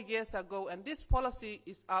 24 years ago, and this policy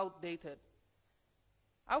is outdated.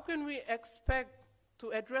 How can we expect to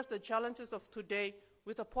address the challenges of today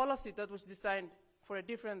with a policy that was designed for a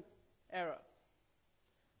different era.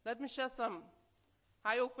 Let me share some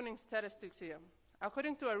eye-opening statistics here.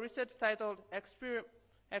 According to a research titled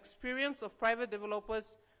Experience of Private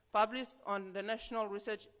Developers published on the National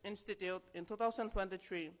Research Institute in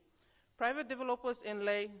 2023, private developers in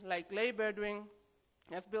Leh, like Leh Berdwing,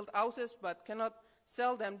 have built houses but cannot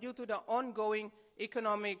sell them due to the ongoing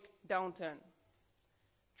economic downturn.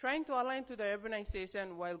 Trying to align to the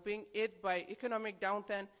urbanization while being hit by economic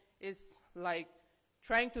downturn is like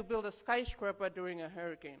trying to build a skyscraper during a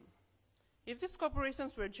hurricane. If these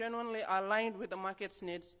corporations were genuinely aligned with the market's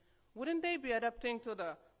needs, wouldn't they be adapting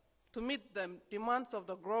to meet the demands of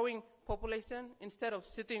the growing population instead of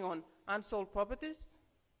sitting on unsold properties?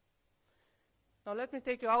 Now let me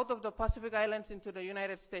take you out of the Pacific Islands into the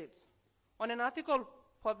United States. On an article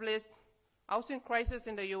published, Housing Crisis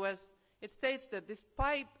in the US, it states that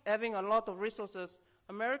despite having a lot of resources,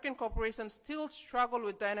 American corporations still struggle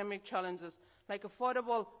with dynamic challenges like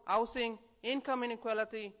affordable housing, income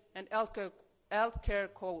inequality, and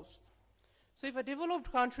healthcare costs. So if a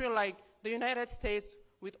developed country like the United States,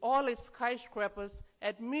 with all its skyscrapers,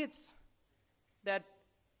 admits that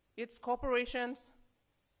its corporations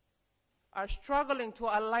are struggling to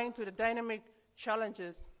align to the dynamic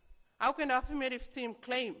challenges, how can the affirmative team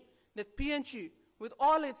claim that PNG, with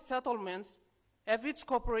all its settlements, have its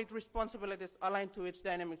corporate responsibilities aligned to its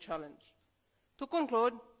dynamic challenge? To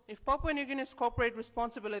conclude, if Papua New Guinea's corporate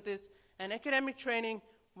responsibilities and academic training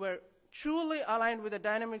were truly aligned with the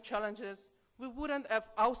dynamic challenges, we wouldn't have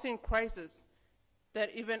housing crisis that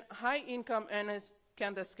even high-income earners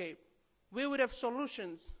can't escape. We would have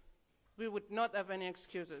solutions. We would not have any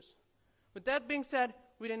excuses. With that being said,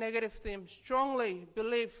 we the negative team strongly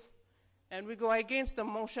believe, and we go against the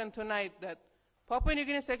motion tonight, that Papua New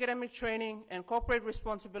Guinea's academic training and corporate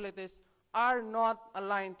responsibilities are not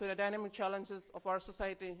aligned to the dynamic challenges of our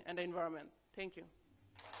society and the environment. Thank you.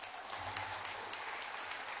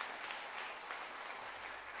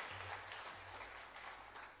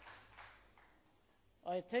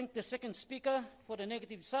 I thank the second speaker for the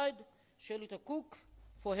negative side, Shelita Cook,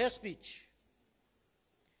 for her speech.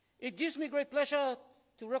 It gives me great pleasure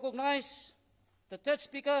to recognize the third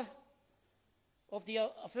speaker of the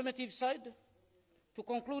affirmative side to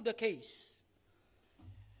conclude the case,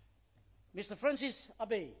 Mr. Francis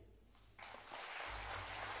Abe.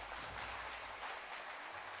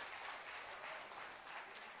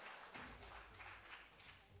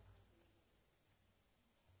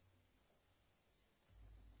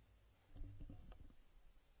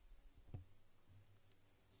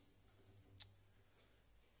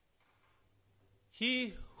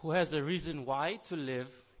 He who has a reason why to live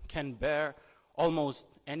can bear almost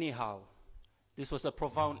anyhow. This was a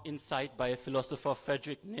profound insight by a philosopher,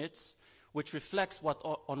 Friedrich Nietzsche, which reflects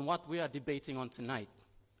on what we are debating on tonight.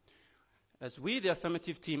 As we, the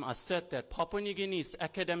affirmative team, assert that Papua New Guinea's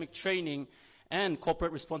academic training and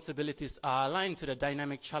corporate responsibilities are aligned to the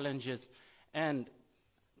dynamic challenges of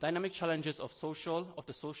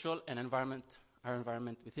the social and our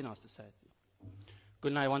environment within our society.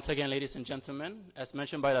 Good night once again, ladies and gentlemen. As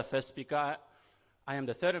mentioned by the first speaker, I am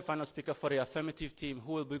the third and final speaker for the affirmative team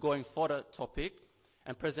who will be going for the topic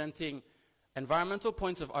and presenting environmental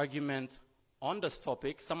points of argument on this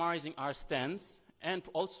topic, summarizing our stance, and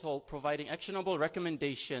also providing actionable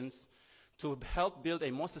recommendations to help build a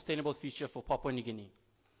more sustainable future for Papua New Guinea.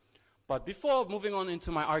 But before moving on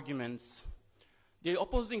into my arguments, the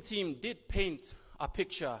opposing team did paint a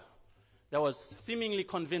picture that was seemingly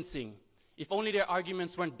convincing, if only their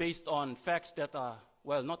arguments weren't based on facts that are,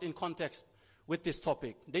 well, not in context with this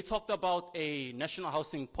topic. They talked about a national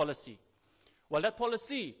housing policy. Well, that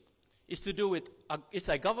policy is to do with, it's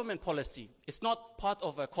a government policy. It's not part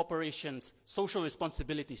of a corporation's social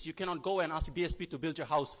responsibilities. You cannot go and ask BSP to build your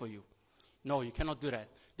house for you. No, you cannot do that.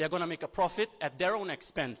 They're going to make a profit at their own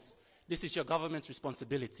expense. This is your government's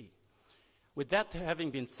responsibility. With that having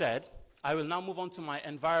been said, I will now move on to my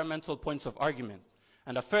environmental points of argument.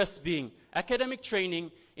 And the first being academic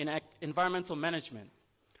training in environmental management.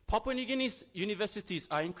 Papua New Guinea's universities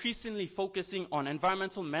are increasingly focusing on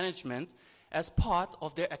environmental management as part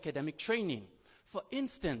of their academic training. For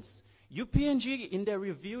instance, UPNG, in their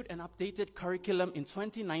reviewed and updated curriculum in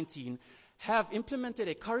 2019, have implemented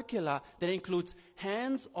a curricula that includes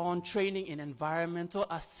hands-on training in environmental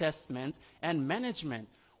assessment and management,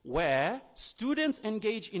 where students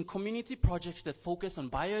engage in community projects that focus on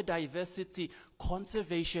biodiversity,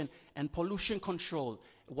 conservation, and pollution control,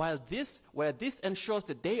 where this ensures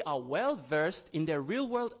that they are well-versed in their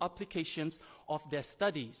real-world applications of their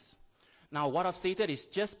studies. Now, what I've stated is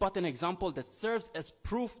just but an example that serves as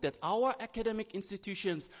proof that our academic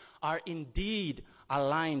institutions are indeed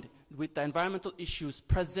aligned with the environmental issues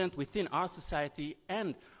present within our society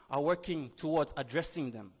and are working towards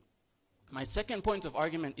addressing them. My second point of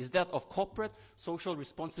argument is that of corporate social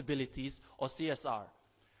responsibilities, or CSR.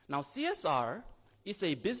 Now, CSR is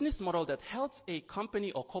a business model that helps a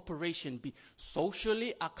company or corporation be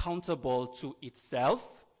socially accountable to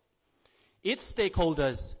itself, its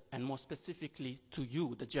stakeholders, and more specifically to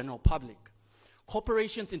you, the general public.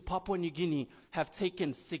 Corporations in Papua New Guinea have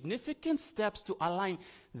taken significant steps to align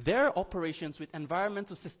their operations with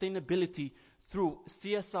environmental sustainability through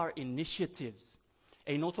CSR initiatives.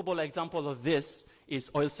 A notable example of this is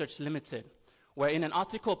Oil Search Limited, where in an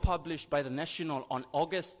article published by The National on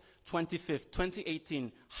August 25th,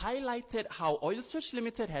 2018, highlighted how Oil Search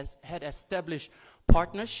Limited had established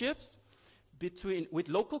partnerships with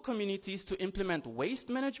local communities to implement waste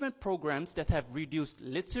management programs that have reduced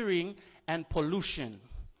littering and pollution.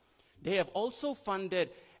 They have also funded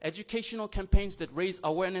educational campaigns that raise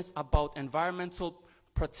awareness about environmental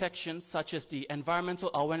protection, such as the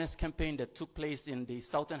Environmental Awareness Campaign that took place in the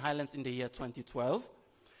Southern Highlands in the year 2012,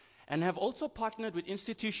 and have also partnered with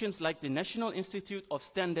institutions like the National Institute of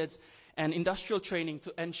Standards and Industrial Training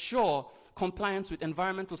to ensure compliance with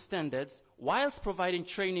environmental standards whilst providing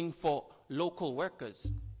training for local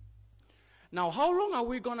workers. Now, how long are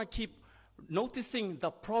we going to keep noticing the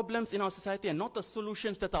problems in our society and not the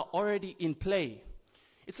solutions that are already in play?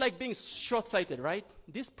 It's like being short-sighted, right?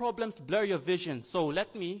 These problems blur your vision. So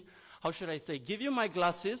let me, how should I say, give you my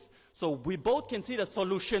glasses so we both can see the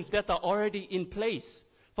solutions that are already in place.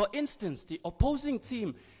 For instance, the opposing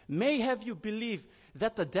team may have you believe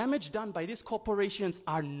that the damage done by these corporations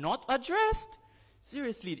are not addressed.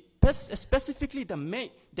 Seriously, specifically the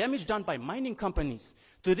damage done by mining companies.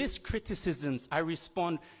 To these criticisms, I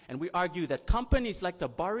respond and we argue that companies like the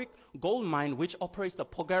Barrick Gold Mine, which operates the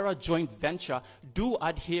Pogara joint venture, do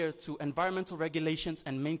adhere to environmental regulations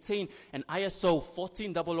and maintain an ISO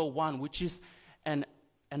 14001, which is an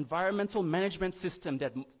environmental management system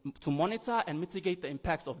that to monitor and mitigate the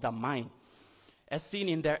impacts of the mine, as seen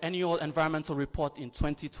in their annual environmental report in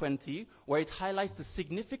 2020, where it highlights the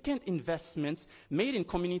significant investments made in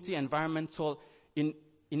community environmental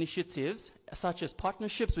initiatives, such as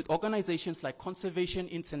partnerships with organizations like Conservation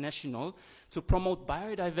International to promote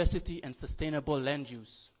biodiversity and sustainable land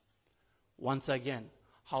use. Once again,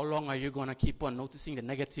 how long are you going to keep on noticing the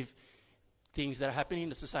negative things that are happening in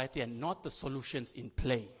the society and not the solutions in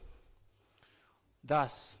play?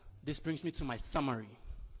 Thus, this brings me to my summary.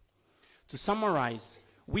 To summarize,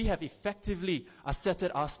 we have effectively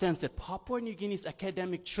asserted our stance that Papua New Guinea's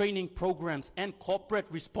academic training programs and corporate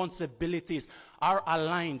responsibilities are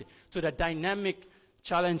aligned to the dynamic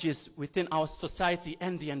challenges within our society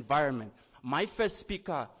and the environment. My first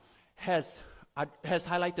speaker has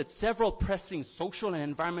highlighted several pressing social and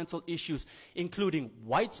environmental issues, including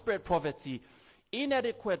widespread poverty,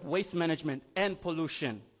 inadequate waste management, and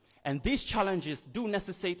pollution. And these challenges do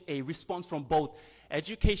necessitate a response from both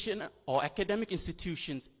education or academic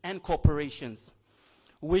institutions and corporations,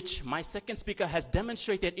 which my second speaker has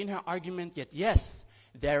demonstrated in her argument. Yet yes,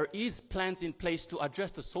 there is plans in place to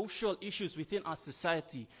address the social issues within our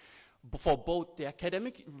society for both the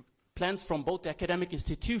academic plans from both the academic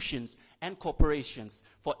institutions and corporations.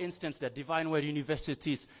 For instance, the Divine Word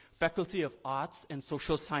University's Faculty of Arts and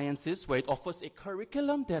Social Sciences, where it offers a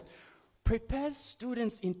curriculum that prepares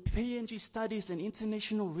students in PNG studies and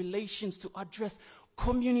international relations to address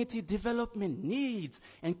community development needs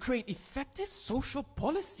and create effective social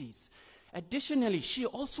policies. Additionally, she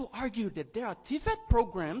also argued that there are TVET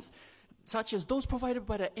programs such as those provided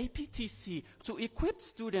by the APTC to equip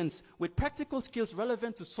students with practical skills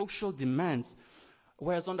relevant to social demands.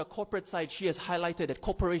 Whereas on the corporate side, she has highlighted that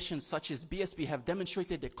corporations such as BSP have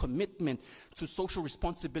demonstrated their commitment to social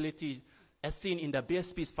responsibility, as seen in the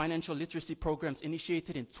BSP's financial literacy programs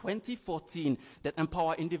initiated in 2014 that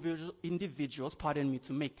empower individuals,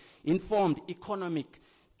 to make informed economic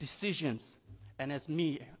decisions. And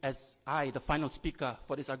as I, the final speaker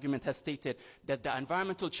for this argument, has stated that the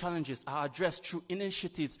environmental challenges are addressed through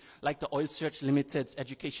initiatives like the Oil Search Limited's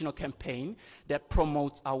educational campaign that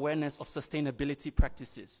promotes awareness of sustainability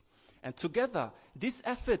practices. And together, these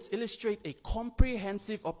efforts illustrate a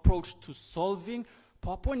comprehensive approach to solving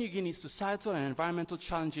Papua New Guinea's societal and environmental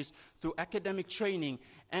challenges through academic training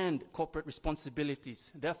and corporate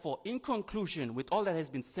responsibilities. Therefore, in conclusion, with all that has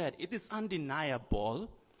been said, it is undeniable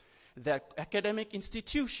that academic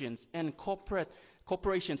institutions and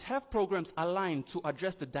corporations have programs aligned to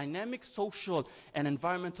address the dynamic social and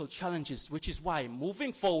environmental challenges, which is why,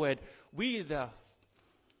 moving forward, we, the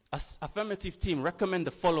affirmative team recommend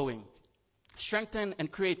the following: strengthen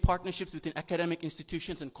and create partnerships between academic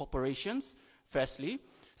institutions and corporations, firstly.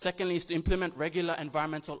 Secondly is to implement regular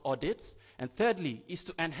environmental audits. And thirdly is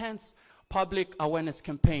to enhance public awareness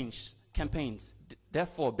campaigns.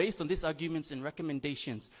 Therefore, based on these arguments and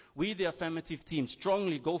recommendations, we, the affirmative team,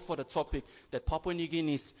 strongly go for the topic that Papua New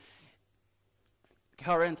Guinea's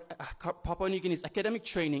academic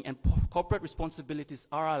training and corporate responsibilities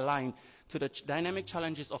are aligned to the dynamic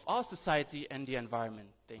challenges of our society and the environment.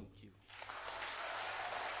 Thank you.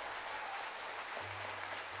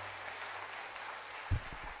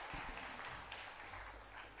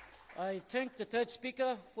 I thank the third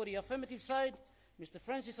speaker for the affirmative side, Mr.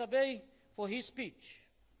 Francis Abe, for his speech.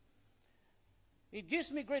 It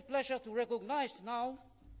gives me great pleasure to recognize now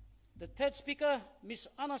the third speaker, Ms.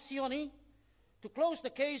 Anna Sioni, to close the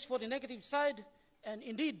case for the negative side and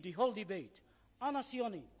indeed the whole debate. Anna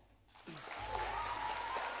Sioni.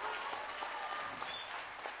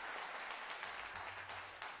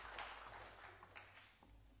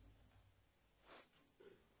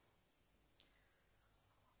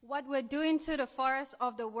 What we're doing to the forests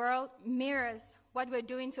of the world mirrors what we're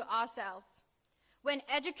doing to ourselves. When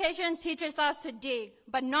education teaches us to dig,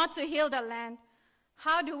 but not to heal the land,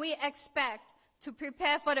 how do we expect to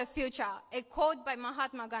prepare for the future? A quote by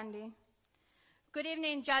Mahatma Gandhi. Good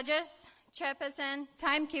evening, judges, chairperson,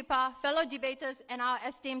 timekeeper, fellow debaters, and our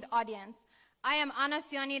esteemed audience. I am Anna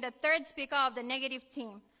Sioni, the third speaker of the negative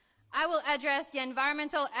team. I will address the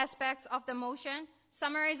environmental aspects of the motion,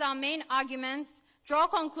 summarize our main arguments, draw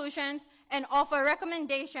conclusions, and offer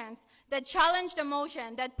recommendations that challenge the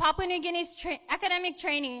motion that Papua New Guinea's academic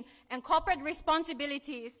training and corporate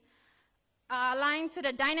responsibilities are aligned to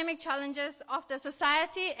the dynamic challenges of the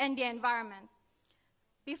society and the environment.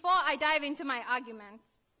 Before I dive into my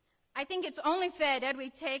arguments, I think it's only fair that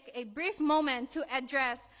we take a brief moment to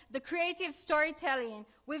address the creative storytelling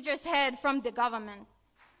we've just heard from the government.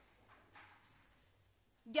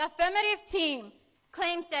 The affirmative team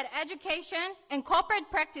claims that education and corporate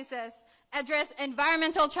practices address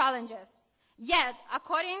environmental challenges. Yet,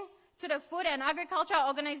 according to the Food and Agriculture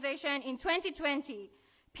Organization in 2020,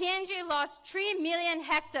 PNG lost 3 million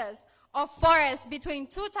hectares of forest between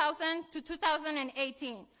 2000 to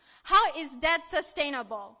 2018. How is that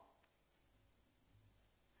sustainable?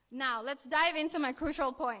 Now, let's dive into my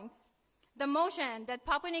crucial points. The motion that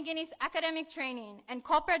Papua New Guinea's academic training and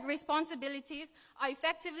corporate responsibilities are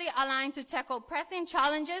effectively aligned to tackle pressing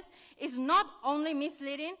challenges is not only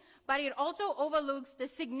misleading, but it also overlooks the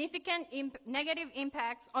significant negative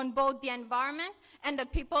impacts on both the environment and the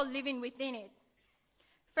people living within it.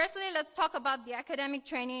 Firstly, let's talk about the academic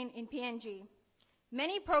training in PNG.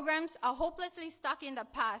 Many programs are hopelessly stuck in the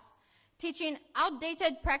past, teaching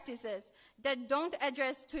outdated practices that don't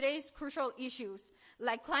address today's crucial issues,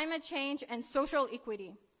 like climate change and social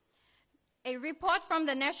equity. A report from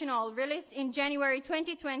the National released in January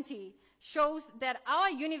 2020 shows that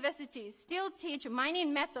our universities still teach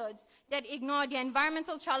mining methods that ignore the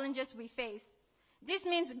environmental challenges we face. This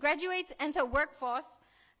means graduates enter workforce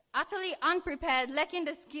utterly unprepared, lacking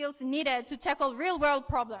the skills needed to tackle real-world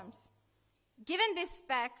problems. Given these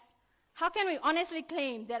facts, how can we honestly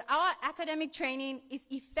claim that our academic training is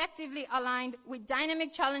effectively aligned with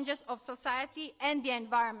dynamic challenges of society and the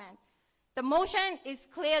environment? The motion is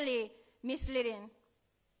clearly misleading.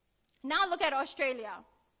 Now look at Australia.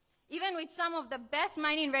 Even with some of the best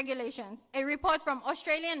mining regulations, a report from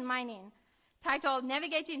Australian Mining titled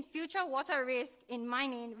Navigating Future Water Risk in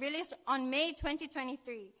Mining, released on May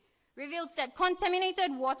 2023, reveals that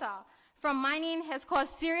contaminated water from mining has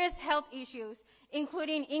caused serious health issues,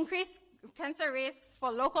 including increased cancer risks for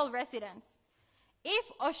local residents. If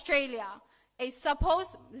Australia, a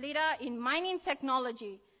supposed leader in mining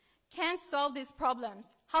technology, can't solve these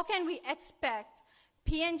problems, how can we expect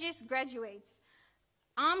PNG's graduates,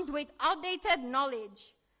 armed with outdated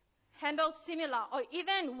knowledge, handle similar or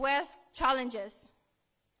even worse challenges?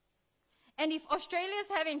 And if Australia's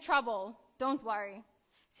having trouble, don't worry.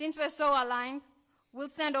 Since we're so aligned, we'll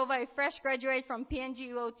send over a fresh graduate from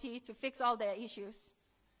PNGUOT to fix all their issues.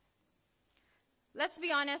 Let's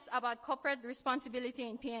be honest about corporate responsibility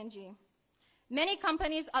in PNG. Many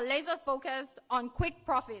companies are laser-focused on quick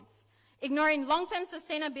profits, ignoring long-term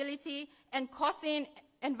sustainability and causing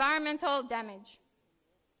environmental damage.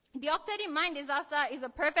 The Oktedi mine disaster is a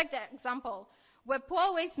perfect example, where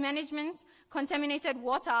poor waste management contaminated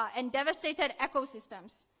water and devastated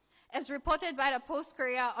ecosystems. As reported by the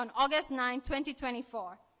Post-Courier on August 9,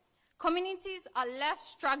 2024, communities are left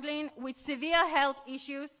struggling with severe health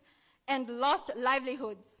issues and lost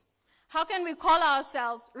livelihoods. How can we call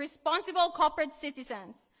ourselves responsible corporate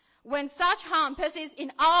citizens when such harm persists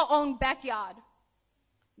in our own backyard.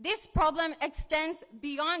 This problem extends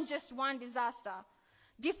beyond just one disaster.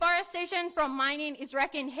 Deforestation from mining is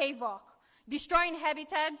wreaking havoc, destroying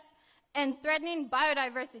habitats and threatening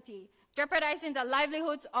biodiversity, jeopardizing the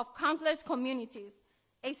livelihoods of countless communities.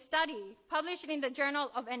 A study published in the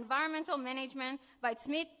Journal of Environmental Management by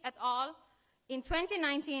Smith et al. In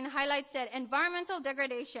 2019 highlights that environmental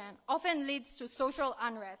degradation often leads to social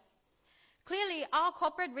unrest. Clearly, our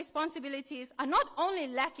corporate responsibilities are not only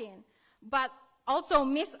lacking, but also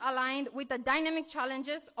misaligned with the dynamic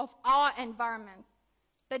challenges of our environment.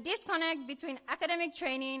 The disconnect between academic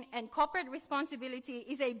training and corporate responsibility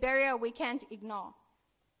is a barrier we can't ignore.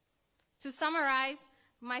 To summarize,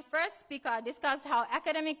 my first speaker discussed how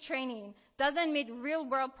academic training doesn't meet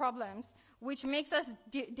real-world problems, which makes us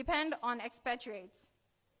depend on expatriates.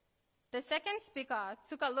 The second speaker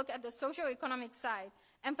took a look at the socio-economic side,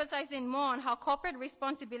 emphasizing more on how corporate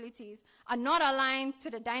responsibilities are not aligned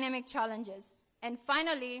to the dynamic challenges. And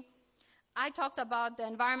finally, I talked about the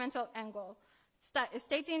environmental angle,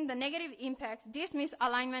 stating the negative impacts this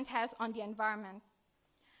misalignment has on the environment.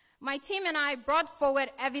 My team and I brought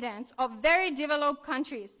forward evidence of very developed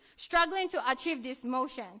countries struggling to achieve this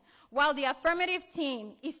motion, while the affirmative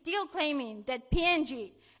team is still claiming that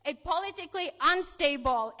PNG, a politically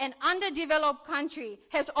unstable and underdeveloped country,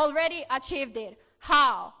 has already achieved it.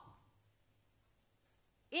 How?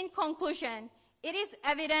 In conclusion, it is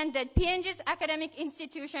evident that PNG's academic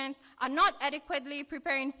institutions are not adequately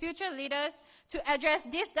preparing future leaders to address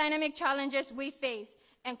these dynamic challenges we face,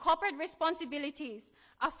 and corporate responsibilities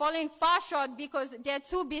are falling far short because they're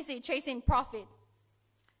too busy chasing profit.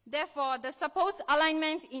 Therefore, the supposed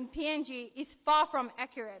alignment in PNG is far from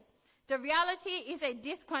accurate. The reality is a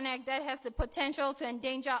disconnect that has the potential to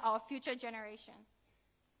endanger our future generation.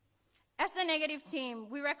 As a negative team,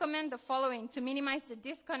 we recommend the following to minimize the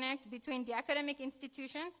disconnect between the academic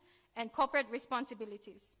institutions and corporate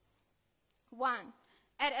responsibilities. 1,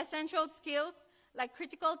 add essential skills like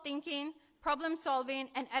critical thinking, problem solving,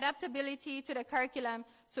 and adaptability to the curriculum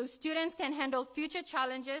so students can handle future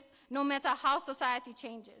challenges no matter how society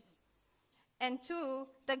changes. And 2,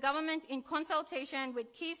 the government, in consultation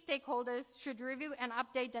with key stakeholders, should review and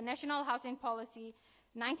update the National Housing Policy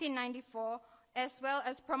 1994, as well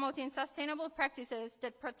as promoting sustainable practices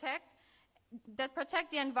that protect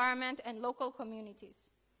the environment and local communities.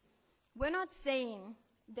 We're not saying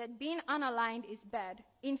that being unaligned is bad.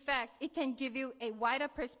 In fact, it can give you a wider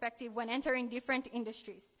perspective when entering different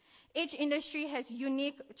industries. Each industry has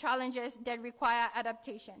unique challenges that require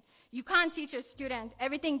adaptation. You can't teach a student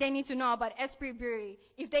everything they need to know about Esprit Brewery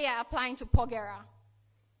if they are applying to Pogera.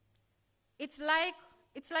 It's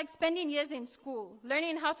like spending years in school,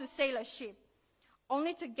 learning how to sail a ship,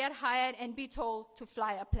 only to get hired and be told to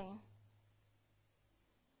fly a plane.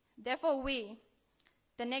 Therefore, we,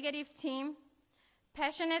 the negative team,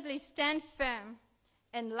 passionately stand firm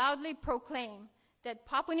and loudly proclaim that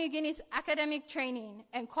Papua New Guinea's academic training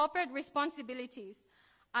and corporate responsibilities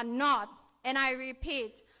are not, and I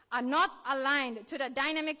repeat, are not aligned to the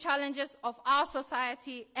dynamic challenges of our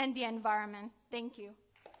society and the environment. Thank you.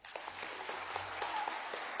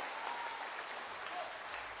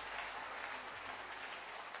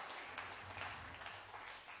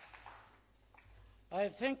 I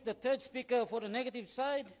thank the third speaker for the negative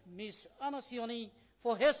side, Ms. Anna Sioni,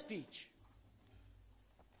 for her speech.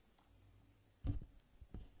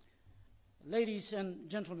 Ladies and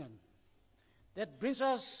gentlemen, that brings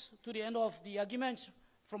us to the end of the arguments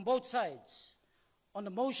from both sides on the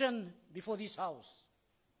motion before this House.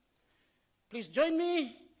 Please join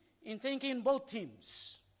me in thanking both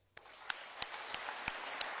teams.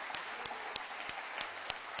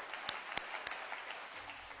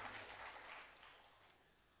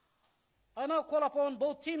 I now call upon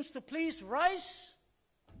both teams to please rise.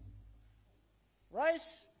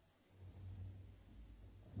 Rise.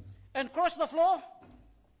 And cross the floor.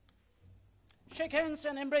 Shake hands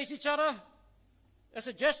and embrace each other as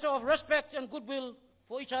a gesture of respect and goodwill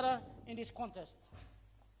for each other in this contest.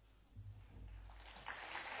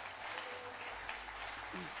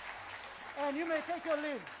 And you may take your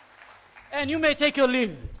leave. And you may take your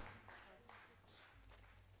leave.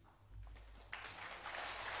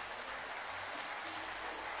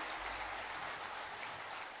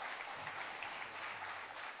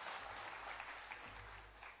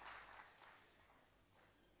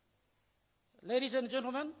 Ladies and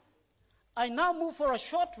gentlemen, I now move for a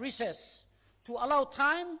short recess to allow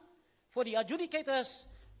time for the adjudicators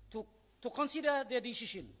to consider their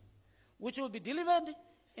decision, which will be delivered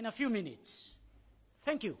in a few minutes.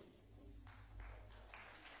 Thank you.